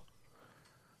know.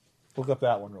 Look up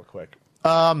that one real quick.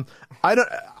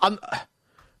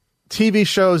 TV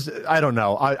shows, I don't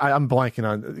know. I'm blanking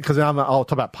on because I'll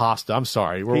talk about pasta. I'm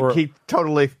sorry. He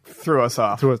totally threw us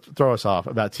off. Throw us off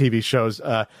about TV shows.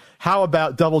 How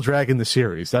about Double Dragon the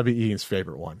series? That'd be Ian's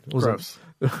favorite one. Gross.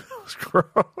 It was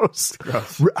gross.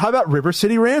 How about River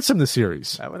City Ransom the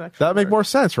series? That would make more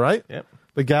sense, right? Yep.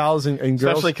 The gals and girls.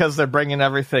 Especially because they're bringing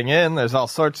everything in. There's all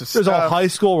sorts of stuff. There's all high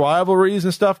school rivalries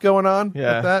and stuff going on.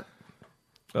 Yeah. Like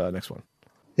that. Next one.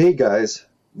 Hey guys,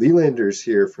 Lelanders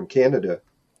here from Canada.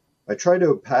 I tried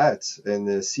out Pat's and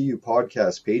the CU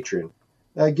Podcast patron,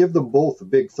 and I give them both a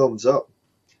big thumbs up.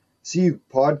 CU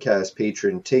Podcast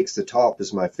patron takes the top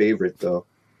as my favorite, though.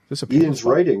 Ian's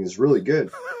writing is really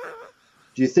good.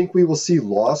 Do you think we will see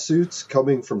lawsuits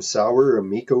coming from sour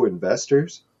Amico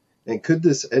investors? And could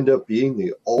this end up being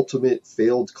the ultimate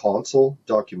failed console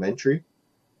documentary?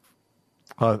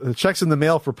 The check's in the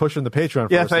mail for pushing the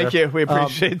Patreon. Yeah, thank you. We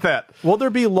appreciate that. Will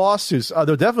there be lawsuits?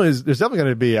 There's definitely going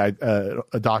to be a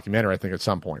documentary, I think, at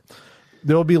some point.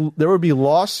 There will be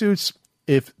lawsuits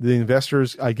if the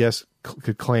investors, I guess,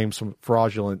 could claim some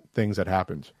fraudulent things that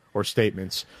happened or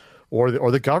statements, or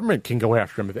the government can go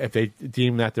after them if they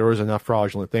deem that there was enough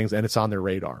fraudulent things and it's on their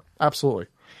radar. Absolutely.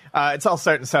 It's all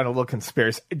starting to sound a little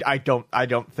conspiracy. I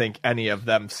don't think any of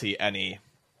them see any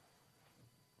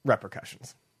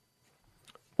repercussions.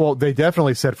 Well, they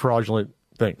definitely said fraudulent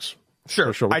things. Sure.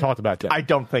 For sure. We talked about that. I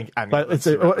don't think any but of them it's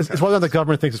see whether repercussions. the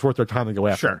government thinks it's worth their time to go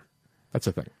after. Sure. That's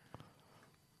the thing.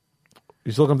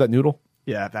 You still looking up that noodle?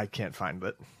 Yeah, I can't find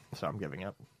it, so I'm giving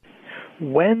up.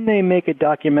 When they make a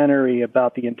documentary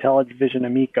about the Intellivision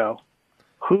Amico,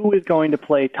 who is going to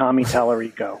play Tommy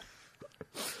Tallarico?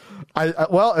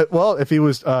 Well, if he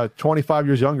was 25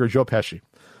 years younger, Joe Pesci.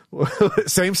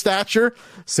 Same stature,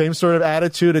 same sort of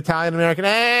attitude, Italian American.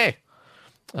 Hey,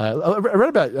 I read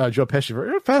about Joe Pesci.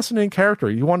 Very fascinating character.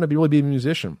 He wanted to really be a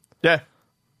musician. Yeah,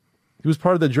 he was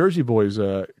part of the Jersey Boys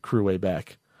crew way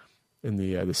back in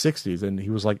the 60s, and he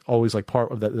was always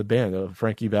part of the band,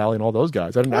 Frankie Valli and all those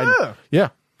guys. I did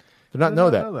not know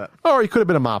that. Or he could have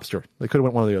been a mobster. They could have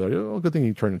went one or the other. Oh, good thing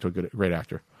he turned into a great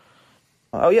actor.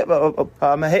 Oh yeah,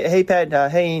 hey Pat,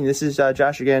 hey Ian, this is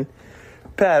Josh again.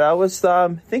 Pat, I was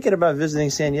thinking about visiting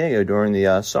San Diego during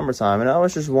the summertime, and I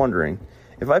was just wondering,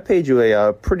 if I paid you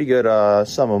a pretty good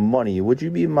sum of money, would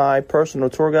you be my personal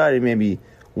tour guide and maybe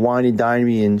wine and dine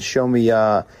me and show me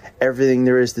everything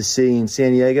there is to see in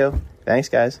San Diego? Thanks,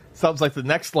 guys. Sounds like the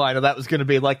next line of that was going to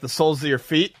be like the soles of your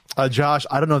feet. Josh,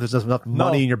 I don't know if there's enough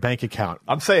money in your bank account.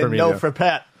 I'm saying no for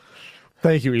Pat.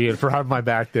 Thank you, Ian, for having my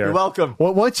back there. You're welcome.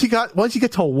 Well, once you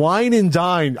get to wine and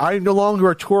dine, I'm no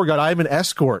longer a tour guide. I'm an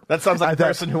escort. That sounds like a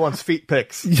person who wants feet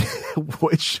pics.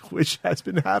 which has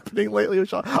been happening lately.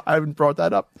 I haven't brought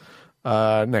that up.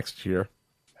 Next year.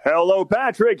 Hello,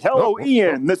 Patrick. Hello,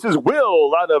 Ian. This is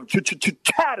Will out of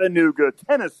Chattanooga,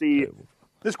 Tennessee.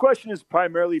 This question is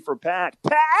primarily for Pat.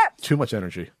 Pat! Too much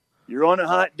energy. You're on a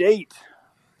hot date.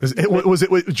 Was it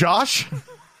with Josh?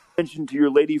 Mention to your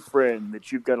lady friend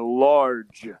that you've got a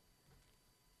large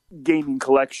gaming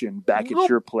collection back at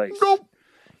your place. Nope.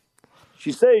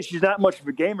 She says she's not much of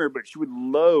a gamer, but she would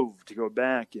love to go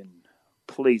back and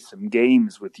play some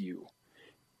games with you.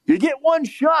 You get one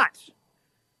shot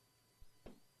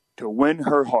to win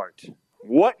her heart.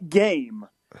 What game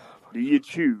do you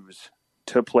choose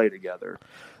to play together?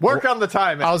 Work on the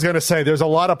timing. I was going to say, there's a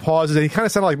lot of pauses, and he kind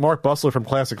of sounded like Mark Bustler from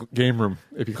Classic Game Room.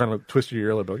 If you kind of twisted your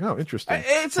ear a little bit, oh, interesting.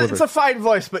 It's a fine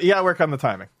voice, but you got to work on the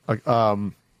timing.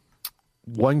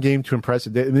 One game to impress.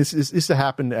 This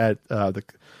happened at the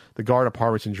Guard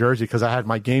Apartments in Jersey because I had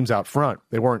my games out front.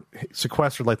 They weren't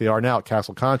sequestered like they are now at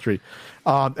Castle Country.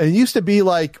 And it used to be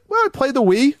I played the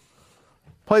Wii.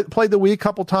 Played the Wii a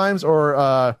couple times,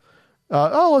 or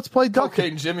let's play Duck.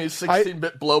 Cocaine Jimmy's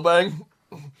 16-bit blowbang.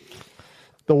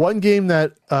 The one game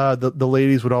that the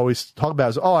ladies would always talk about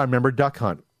is, I remember Duck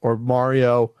Hunt or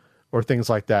Mario or things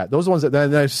like that. Those are the ones that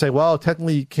then I say, well,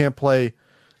 technically you can't play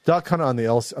Duck Hunt on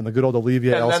the good old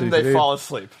Olivia LCD. And then they fall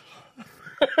asleep.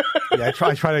 Yeah, I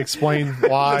try to explain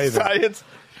why. Science.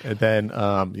 And then,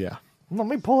 yeah. Let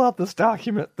me pull out this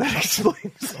document that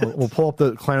explains it. We'll pull up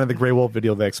the Clan of the Grey Wolf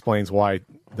video that explains why it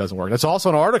doesn't work. That's also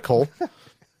an article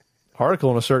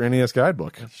in a certain NES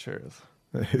guidebook. It sure is.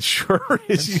 It sure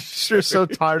is. You're sure so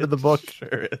tired of the book.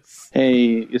 Sure is.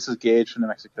 Hey, this is Gage from New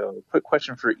Mexico. Quick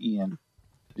question for Ian.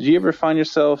 Did you ever find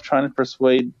yourself trying to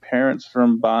persuade parents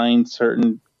from buying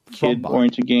certain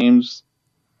kid-oriented games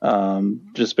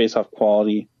just based off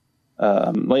quality?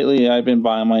 Lately, I've been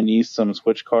buying my niece some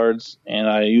Switch cards, and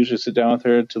I usually sit down with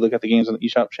her to look at the games on the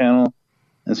eShop channel.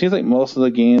 And it seems like most of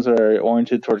the games that are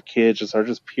oriented toward kids are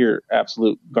just pure,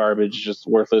 absolute garbage, just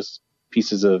worthless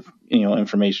pieces of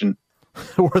information.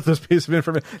 Worthless piece of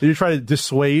information. Did you try to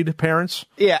dissuade parents?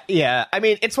 Yeah. I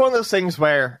mean, it's one of those things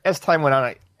where, as time went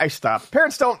on, I stopped.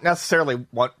 Parents don't necessarily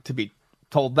want to be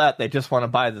told that. They just want to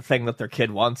buy the thing that their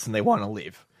kid wants, and they want to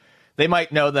leave. They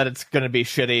might know that it's going to be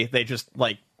shitty. They just,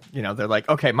 they're like,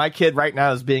 okay, my kid right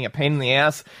now is being a pain in the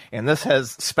ass, and this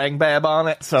has Spangbab on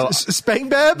it, so...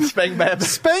 Spangbab? Spangbab.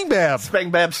 Spangbab.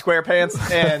 Spangbab SquarePants,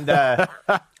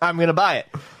 and I'm going to buy it.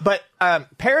 But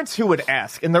parents who would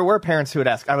ask, and there were parents who would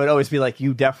ask, I would always be like,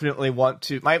 you definitely want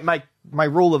to... My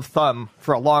rule of thumb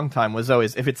for a long time was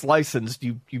always, if it's licensed,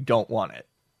 you don't want it,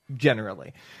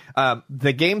 generally.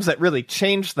 The games that really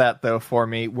changed that, though, for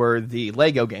me were the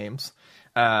Lego games.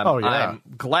 I'm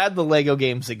glad the Lego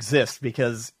games exist,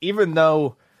 because even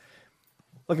though,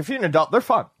 if you're an adult, they're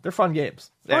fun. They're fun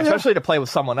games, especially to play with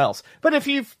someone else. But if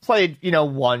you've played,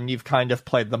 one, you've kind of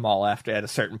played them all at a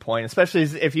certain point, especially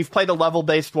if you've played a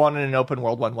level-based one and an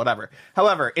open-world one, whatever.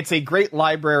 However, it's a great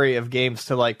library of games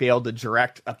to, be able to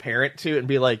direct a parent to and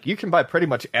be like, you can buy pretty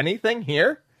much anything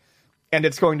here, and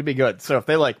it's going to be good. So if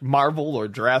they like Marvel or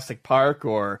Jurassic Park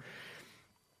or...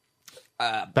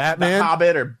 Batman, The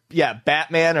Hobbit, or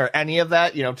Batman, or any of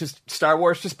that, just Star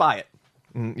Wars, just buy it.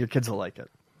 And your kids will like it.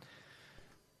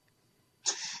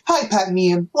 Hi, Pat and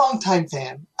Ian, longtime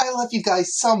fan. I love you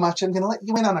guys so much. I'm going to let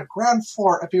you in on a ground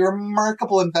floor of your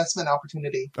remarkable investment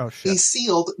opportunity. Oh, shit. A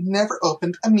sealed, never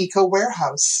opened Amico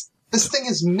warehouse. This thing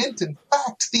is mint. In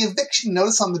fact, the eviction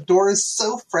notice on the door is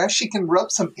so fresh you can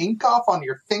rub some ink off on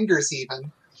your fingers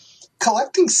even.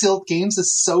 Collecting sealed games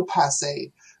is so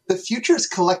passé. The future is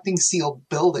collecting sealed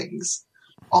buildings.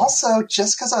 Also,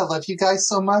 just because I love you guys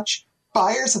so much,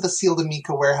 Buyers of the Sealed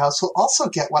Amico warehouse will also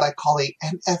get what I call a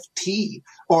NFT,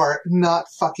 or Not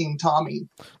Fucking Tommy.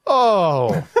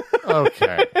 Oh,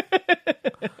 okay.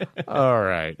 All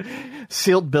right.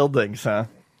 Sealed buildings, huh?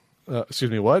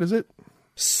 Excuse me, what is it?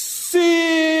 Sealed.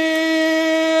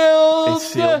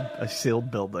 A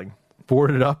sealed building.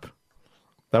 Boarded up?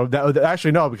 That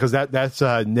actually, no, because that's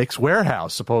Nick's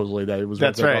warehouse, supposedly.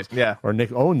 That's right, yeah. Or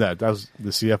Nick owned that. That was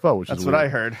the CFO, which That's is what weird. I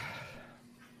heard.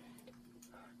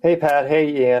 Hey, Pat. Hey,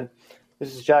 Ian.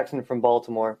 This is Jackson from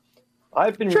Baltimore.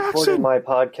 I've been recording my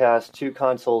podcast, Two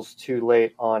Consoles Too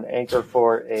Late, on Anchor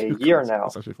for a year now.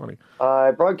 That's actually funny. I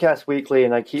broadcast weekly,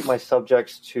 and I keep my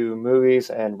subjects to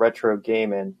movies and retro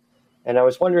gaming. And I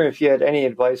was wondering if you had any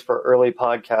advice for early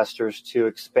podcasters to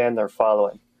expand their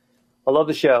following. I love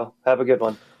the show. Have a good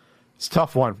one. It's a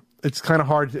tough one. It's kind of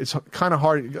hard. It's kind of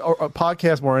hard. A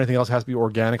podcast, more than anything else, has to be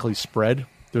organically spread.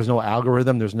 There's no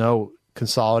algorithm. There's no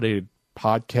consolidated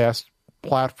podcast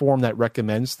platform that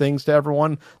recommends things to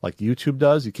everyone like YouTube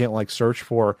does. You can't like search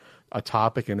for a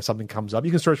topic and if something comes up.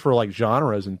 You can search for like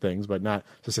genres and things, but not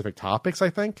specific topics, I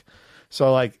think.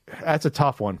 So like that's a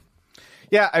tough one.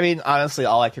 Yeah, I mean, honestly,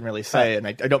 all I can really say, and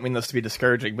I don't mean this to be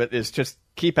discouraging, but is just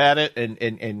keep at it,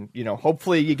 and you know,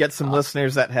 hopefully you get some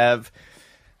listeners that have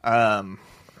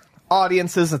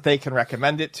audiences that they can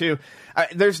recommend it to.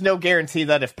 There's no guarantee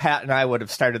that if Pat and I would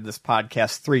have started this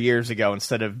podcast 3 years ago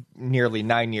instead of nearly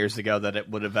 9 years ago that it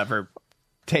would have ever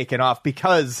taken off,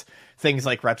 because things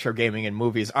like retro gaming and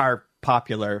movies are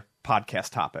popular podcast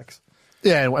topics.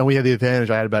 Yeah, and we had the advantage.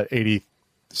 I had about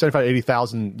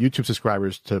 80,000 YouTube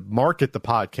subscribers to market the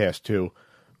podcast to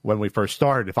when we first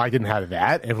started. If I didn't have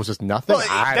that, it was just nothing. Well,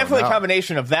 definitely a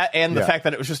combination of that and the fact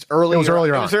that it was just earlier. It was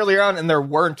earlier on. It was earlier on, and there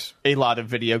weren't a lot of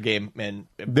video game and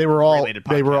they were all related podcasts.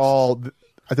 They were all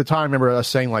at the time. I remember us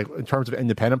saying, like, in terms of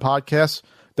independent podcasts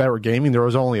that were gaming, there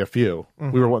was only a few.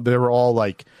 Mhm. They were all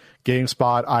like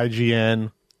GameSpot,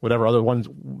 IGN, whatever other ones,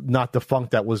 not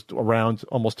defunct, that was around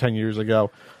almost 10 years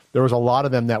ago. There was a lot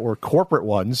of them that were corporate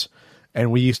ones. And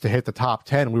we used to hit the top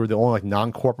 10. We were the only like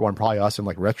non-corporate one, probably us and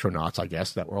like Retronauts, I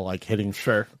guess, that were like hitting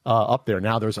up there.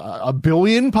 Now there's a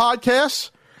billion podcasts,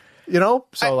 you know?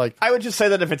 So I would just say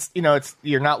that if it's, you know,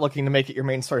 you're not looking to make it your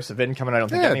main source of income, and I don't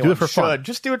think anyone do it for should. fun.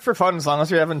 Just do it for fun. As long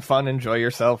as you're having fun, enjoy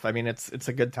yourself. I mean, it's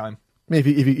a good time. I mean,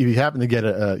 if you happen to get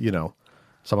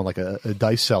someone like a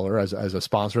dice seller as a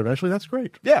sponsor eventually, that's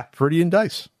great. Yeah. Fruity and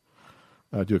Dice.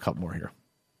 Do a couple more here.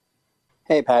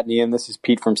 Hey, Pat and Ian, this is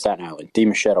Pete from Staten Island, D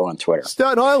Machado on Twitter.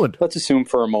 Staten Island. Let's assume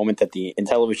for a moment that the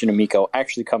Intellivision Amico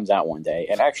actually comes out one day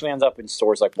and actually ends up in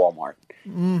stores like Walmart.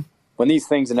 When these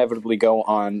things inevitably go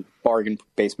on bargain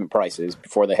basement prices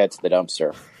before they head to the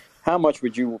dumpster, how much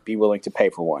would you be willing to pay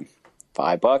for one?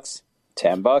 $5,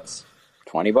 $10,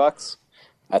 $20?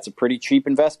 That's a pretty cheap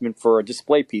investment for a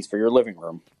display piece for your living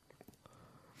room.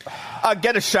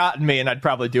 Get a shot in me, and I'd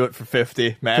probably do it for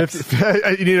 50 max.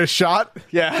 50? You need a shot?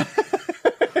 Yeah.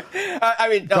 I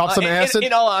mean, drop some acid.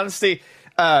 In all honesty,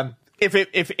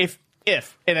 if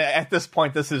and at this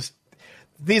point, this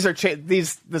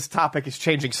topic is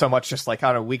changing so much, just like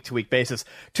on a week to week basis.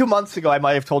 2 months ago, I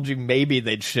might have told you maybe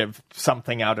they'd ship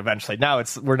something out eventually. Now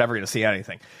we're never going to see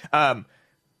anything. But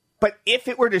if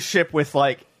it were to ship with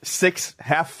like 6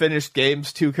 half finished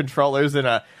games, 2 controllers, in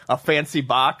a fancy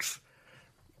box.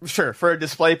 Sure, for a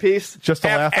display piece. Just to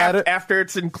laugh at it? After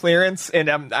it's in clearance, and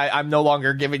I'm no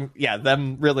longer giving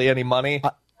them really any money.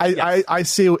 I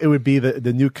see it would be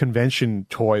the new convention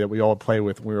toy that we all play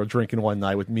with when we were drinking one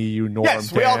night with me, you, Norm,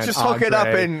 yes, we all Dan, just hook it up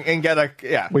and get a,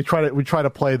 yeah. We try to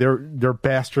play their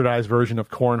bastardized version of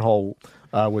Cornhole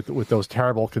with those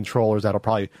terrible controllers that'll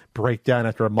probably break down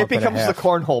after a month and a half. It becomes the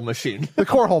cornhole machine. The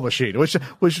cornhole machine, which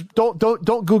don't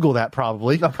Google that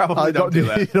probably. No, probably don't do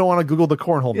that. You don't want to Google the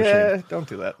cornhole machine. Yeah, don't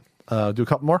do that. Do a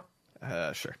couple more?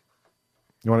 Sure.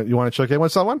 You want to check in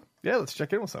with someone? Yeah, let's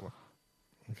check in with someone.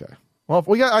 Okay. Well,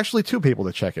 we got actually 2 people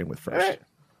to check in with first. All right.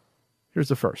 Here's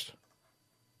the first.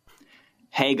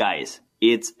 Hey guys,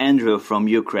 it's Andrew from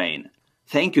Ukraine.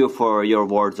 Thank you for your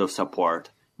words of support.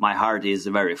 My heart is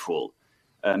very full.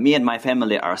 Me and my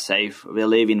family are safe. We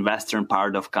live in western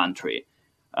part of country.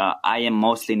 I am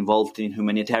mostly involved in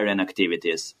humanitarian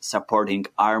activities, supporting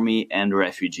army and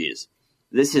refugees.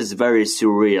 This is very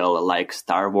surreal, like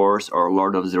Star Wars or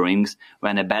Lord of the Rings,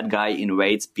 when a bad guy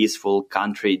invades peaceful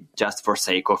country just for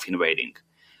sake of invading.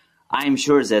 I am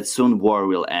sure that soon war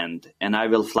will end, and I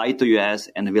will fly to US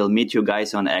and will meet you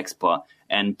guys on Expo,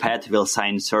 and Pat will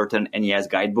sign certain NES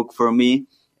guidebook for me,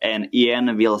 and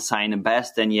Ian will sign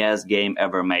best NES game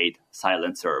ever made,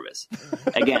 Silent Service.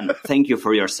 Again, thank you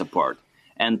for your support.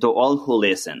 And to all who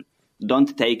listen,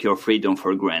 don't take your freedom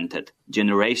for granted.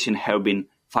 Generations have been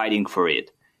fighting for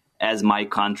it. as my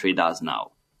country does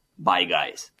now. Bye,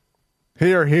 guys.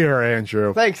 Here,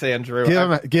 Andrew. Thanks, Andrew.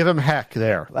 Give him heck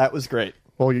there. That was great.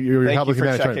 Well, you're Thank you for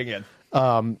humanitarian. checking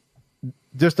in.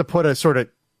 Just to put a sort of,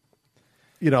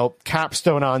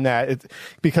 capstone on that,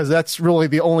 because that's really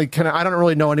the only I don't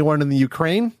really know anyone in the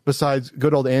Ukraine besides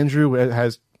good old Andrew who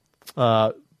has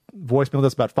voicemailed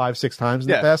us about 5-6 times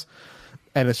in the past.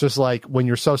 And it's just like when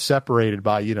you're so separated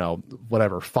by,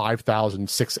 5,000,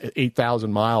 6,000,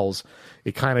 8,000 miles,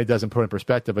 it kind of doesn't put in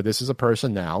perspective. But this is a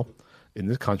person now in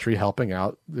this country helping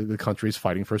out the country's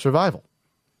fighting for survival.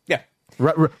 Yeah.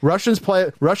 Russia's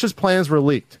plans were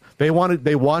leaked. They wanted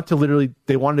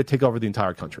to take over the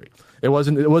entire country. It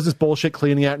wasn't this bullshit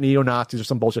cleaning out neo-Nazis or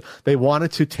some bullshit. They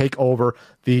wanted to take over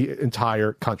the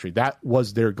entire country. That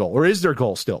was their goal, or is their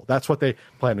goal still. That's what they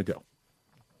plan to do.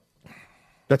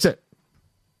 That's it.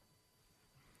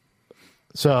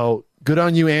 So good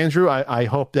on you, Andrew. I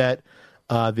hope that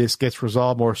this gets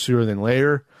resolved more sooner than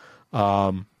later.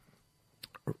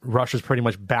 Russia's pretty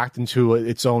much backed into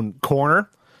its own corner.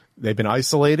 They've been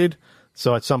isolated.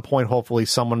 So at some point, hopefully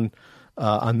someone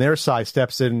on their side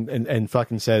steps in and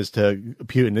fucking says to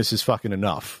Putin, this is fucking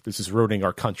enough. This is ruining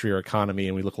our country, our economy,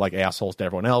 and we look like assholes to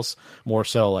everyone else. More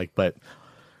so, but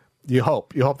you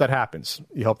hope that happens.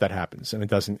 You hope that happens and it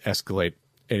doesn't escalate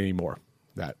anymore.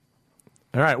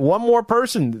 All right, one more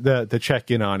person to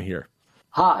check in on here.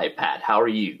 Hi, Pat. How are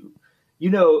you?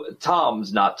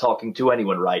 Tom's not talking to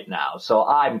anyone right now, so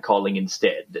I'm calling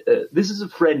instead. This is a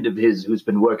friend of his who's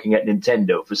been working at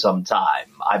Nintendo for some time.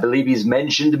 I believe he's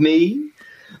mentioned me.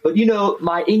 But,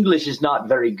 my English is not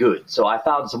very good, so I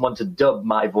found someone to dub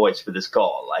my voice for this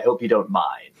call. I hope you don't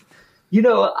mind.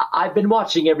 I've been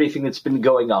watching everything that's been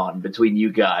going on between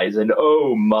you guys, and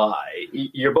oh my,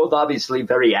 you're both obviously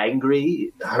very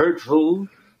angry, hurtful,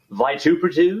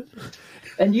 vituperative.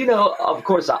 And, of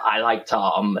course, I like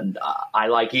Tom, and I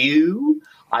like you.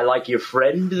 I like your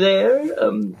friend there.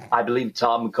 I believe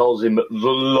Tom calls him the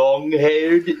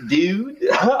long-haired dude.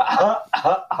 But,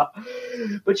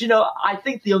 I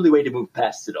think the only way to move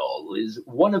past it all is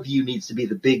one of you needs to be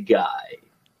the big guy.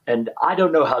 And I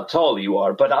don't know how tall you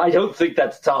are, but I don't think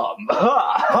that's Tom.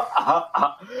 Oh,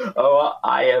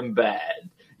 I am bad.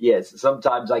 Yes,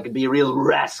 sometimes I can be a real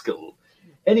rascal.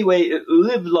 Anyway,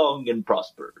 live long and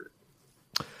prosper.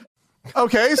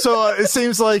 Okay, so it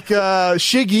seems like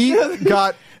Shiggy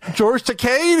got George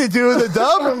Takei to do the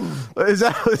dub. Is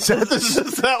that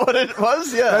what it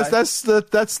was? Yeah, that's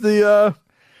the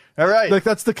all right. Like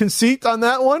that's the conceit on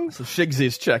that one. So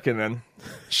Shigsy's checking in.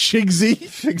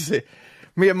 Shigsy.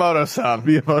 Miyamoto-san.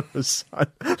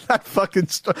 That fucking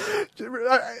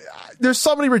there's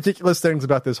so many ridiculous things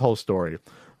about this whole story,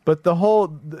 but the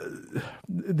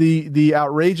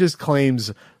outrageous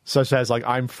claims such as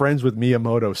I'm friends with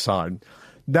Miyamoto-san,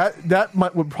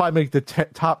 that would probably make the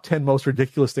top 10 most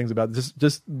ridiculous things about this,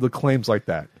 just the claims like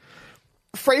that.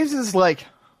 Phrases like,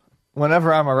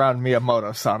 whenever I'm around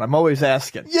Miyamoto-san, I'm always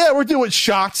asking. Yeah, we're doing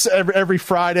shots every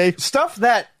Friday. Stuff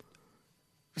that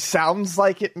sounds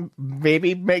like it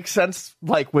maybe makes sense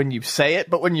when you say it,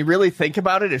 but when you really think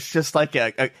about it, it's just like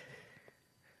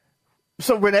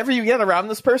so whenever you get around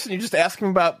this person, you just ask him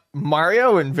about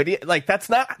Mario and video. That's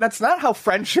not how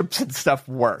friendships and stuff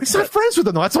work. He's not friends with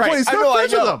them, though. That's the point. He's not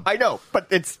friends with them. I know, but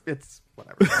it's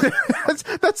whatever.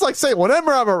 that's like saying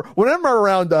whenever I'm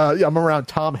around I'm around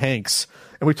Tom Hanks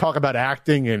and we talk about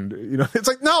acting and it's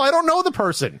like, no, I don't know the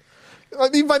person.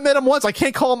 Even if I met him once, I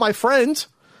can't call him my friend.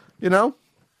 Yeah.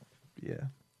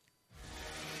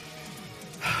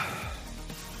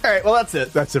 All right, well, that's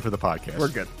it. That's it for the podcast. We're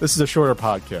good. This is a shorter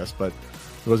podcast, but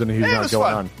there wasn't a huge amount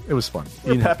going on. It was fun.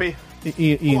 We're peppy.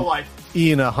 Full of life.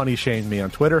 Ian honey shamed me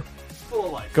on Twitter. Full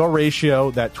of life. Go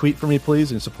ratio that tweet for me,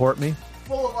 please, and support me.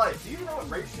 Full of life. Do you know what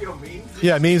ratio means?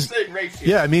 Yeah, it means ratio.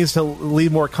 Yeah, it means to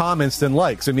leave more comments than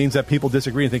likes. It means that people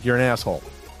disagree and think you're an asshole.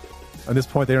 At this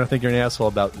point, they don't think you're an asshole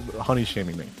about honey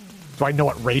shaming me. Do I know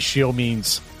what ratio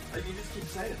means? You just keep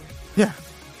saying it. Yeah.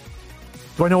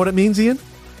 Do I know what it means, Ian?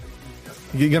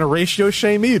 You're going to ratio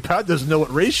shame me? Pat doesn't know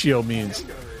what ratio means.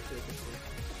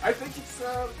 I think it's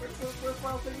a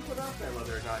worthwhile thing to put out there,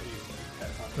 whether or not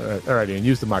you. All right, Ian,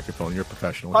 use the microphone. You're a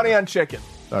professional. Honey on chicken.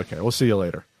 Okay, we'll see you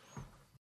later.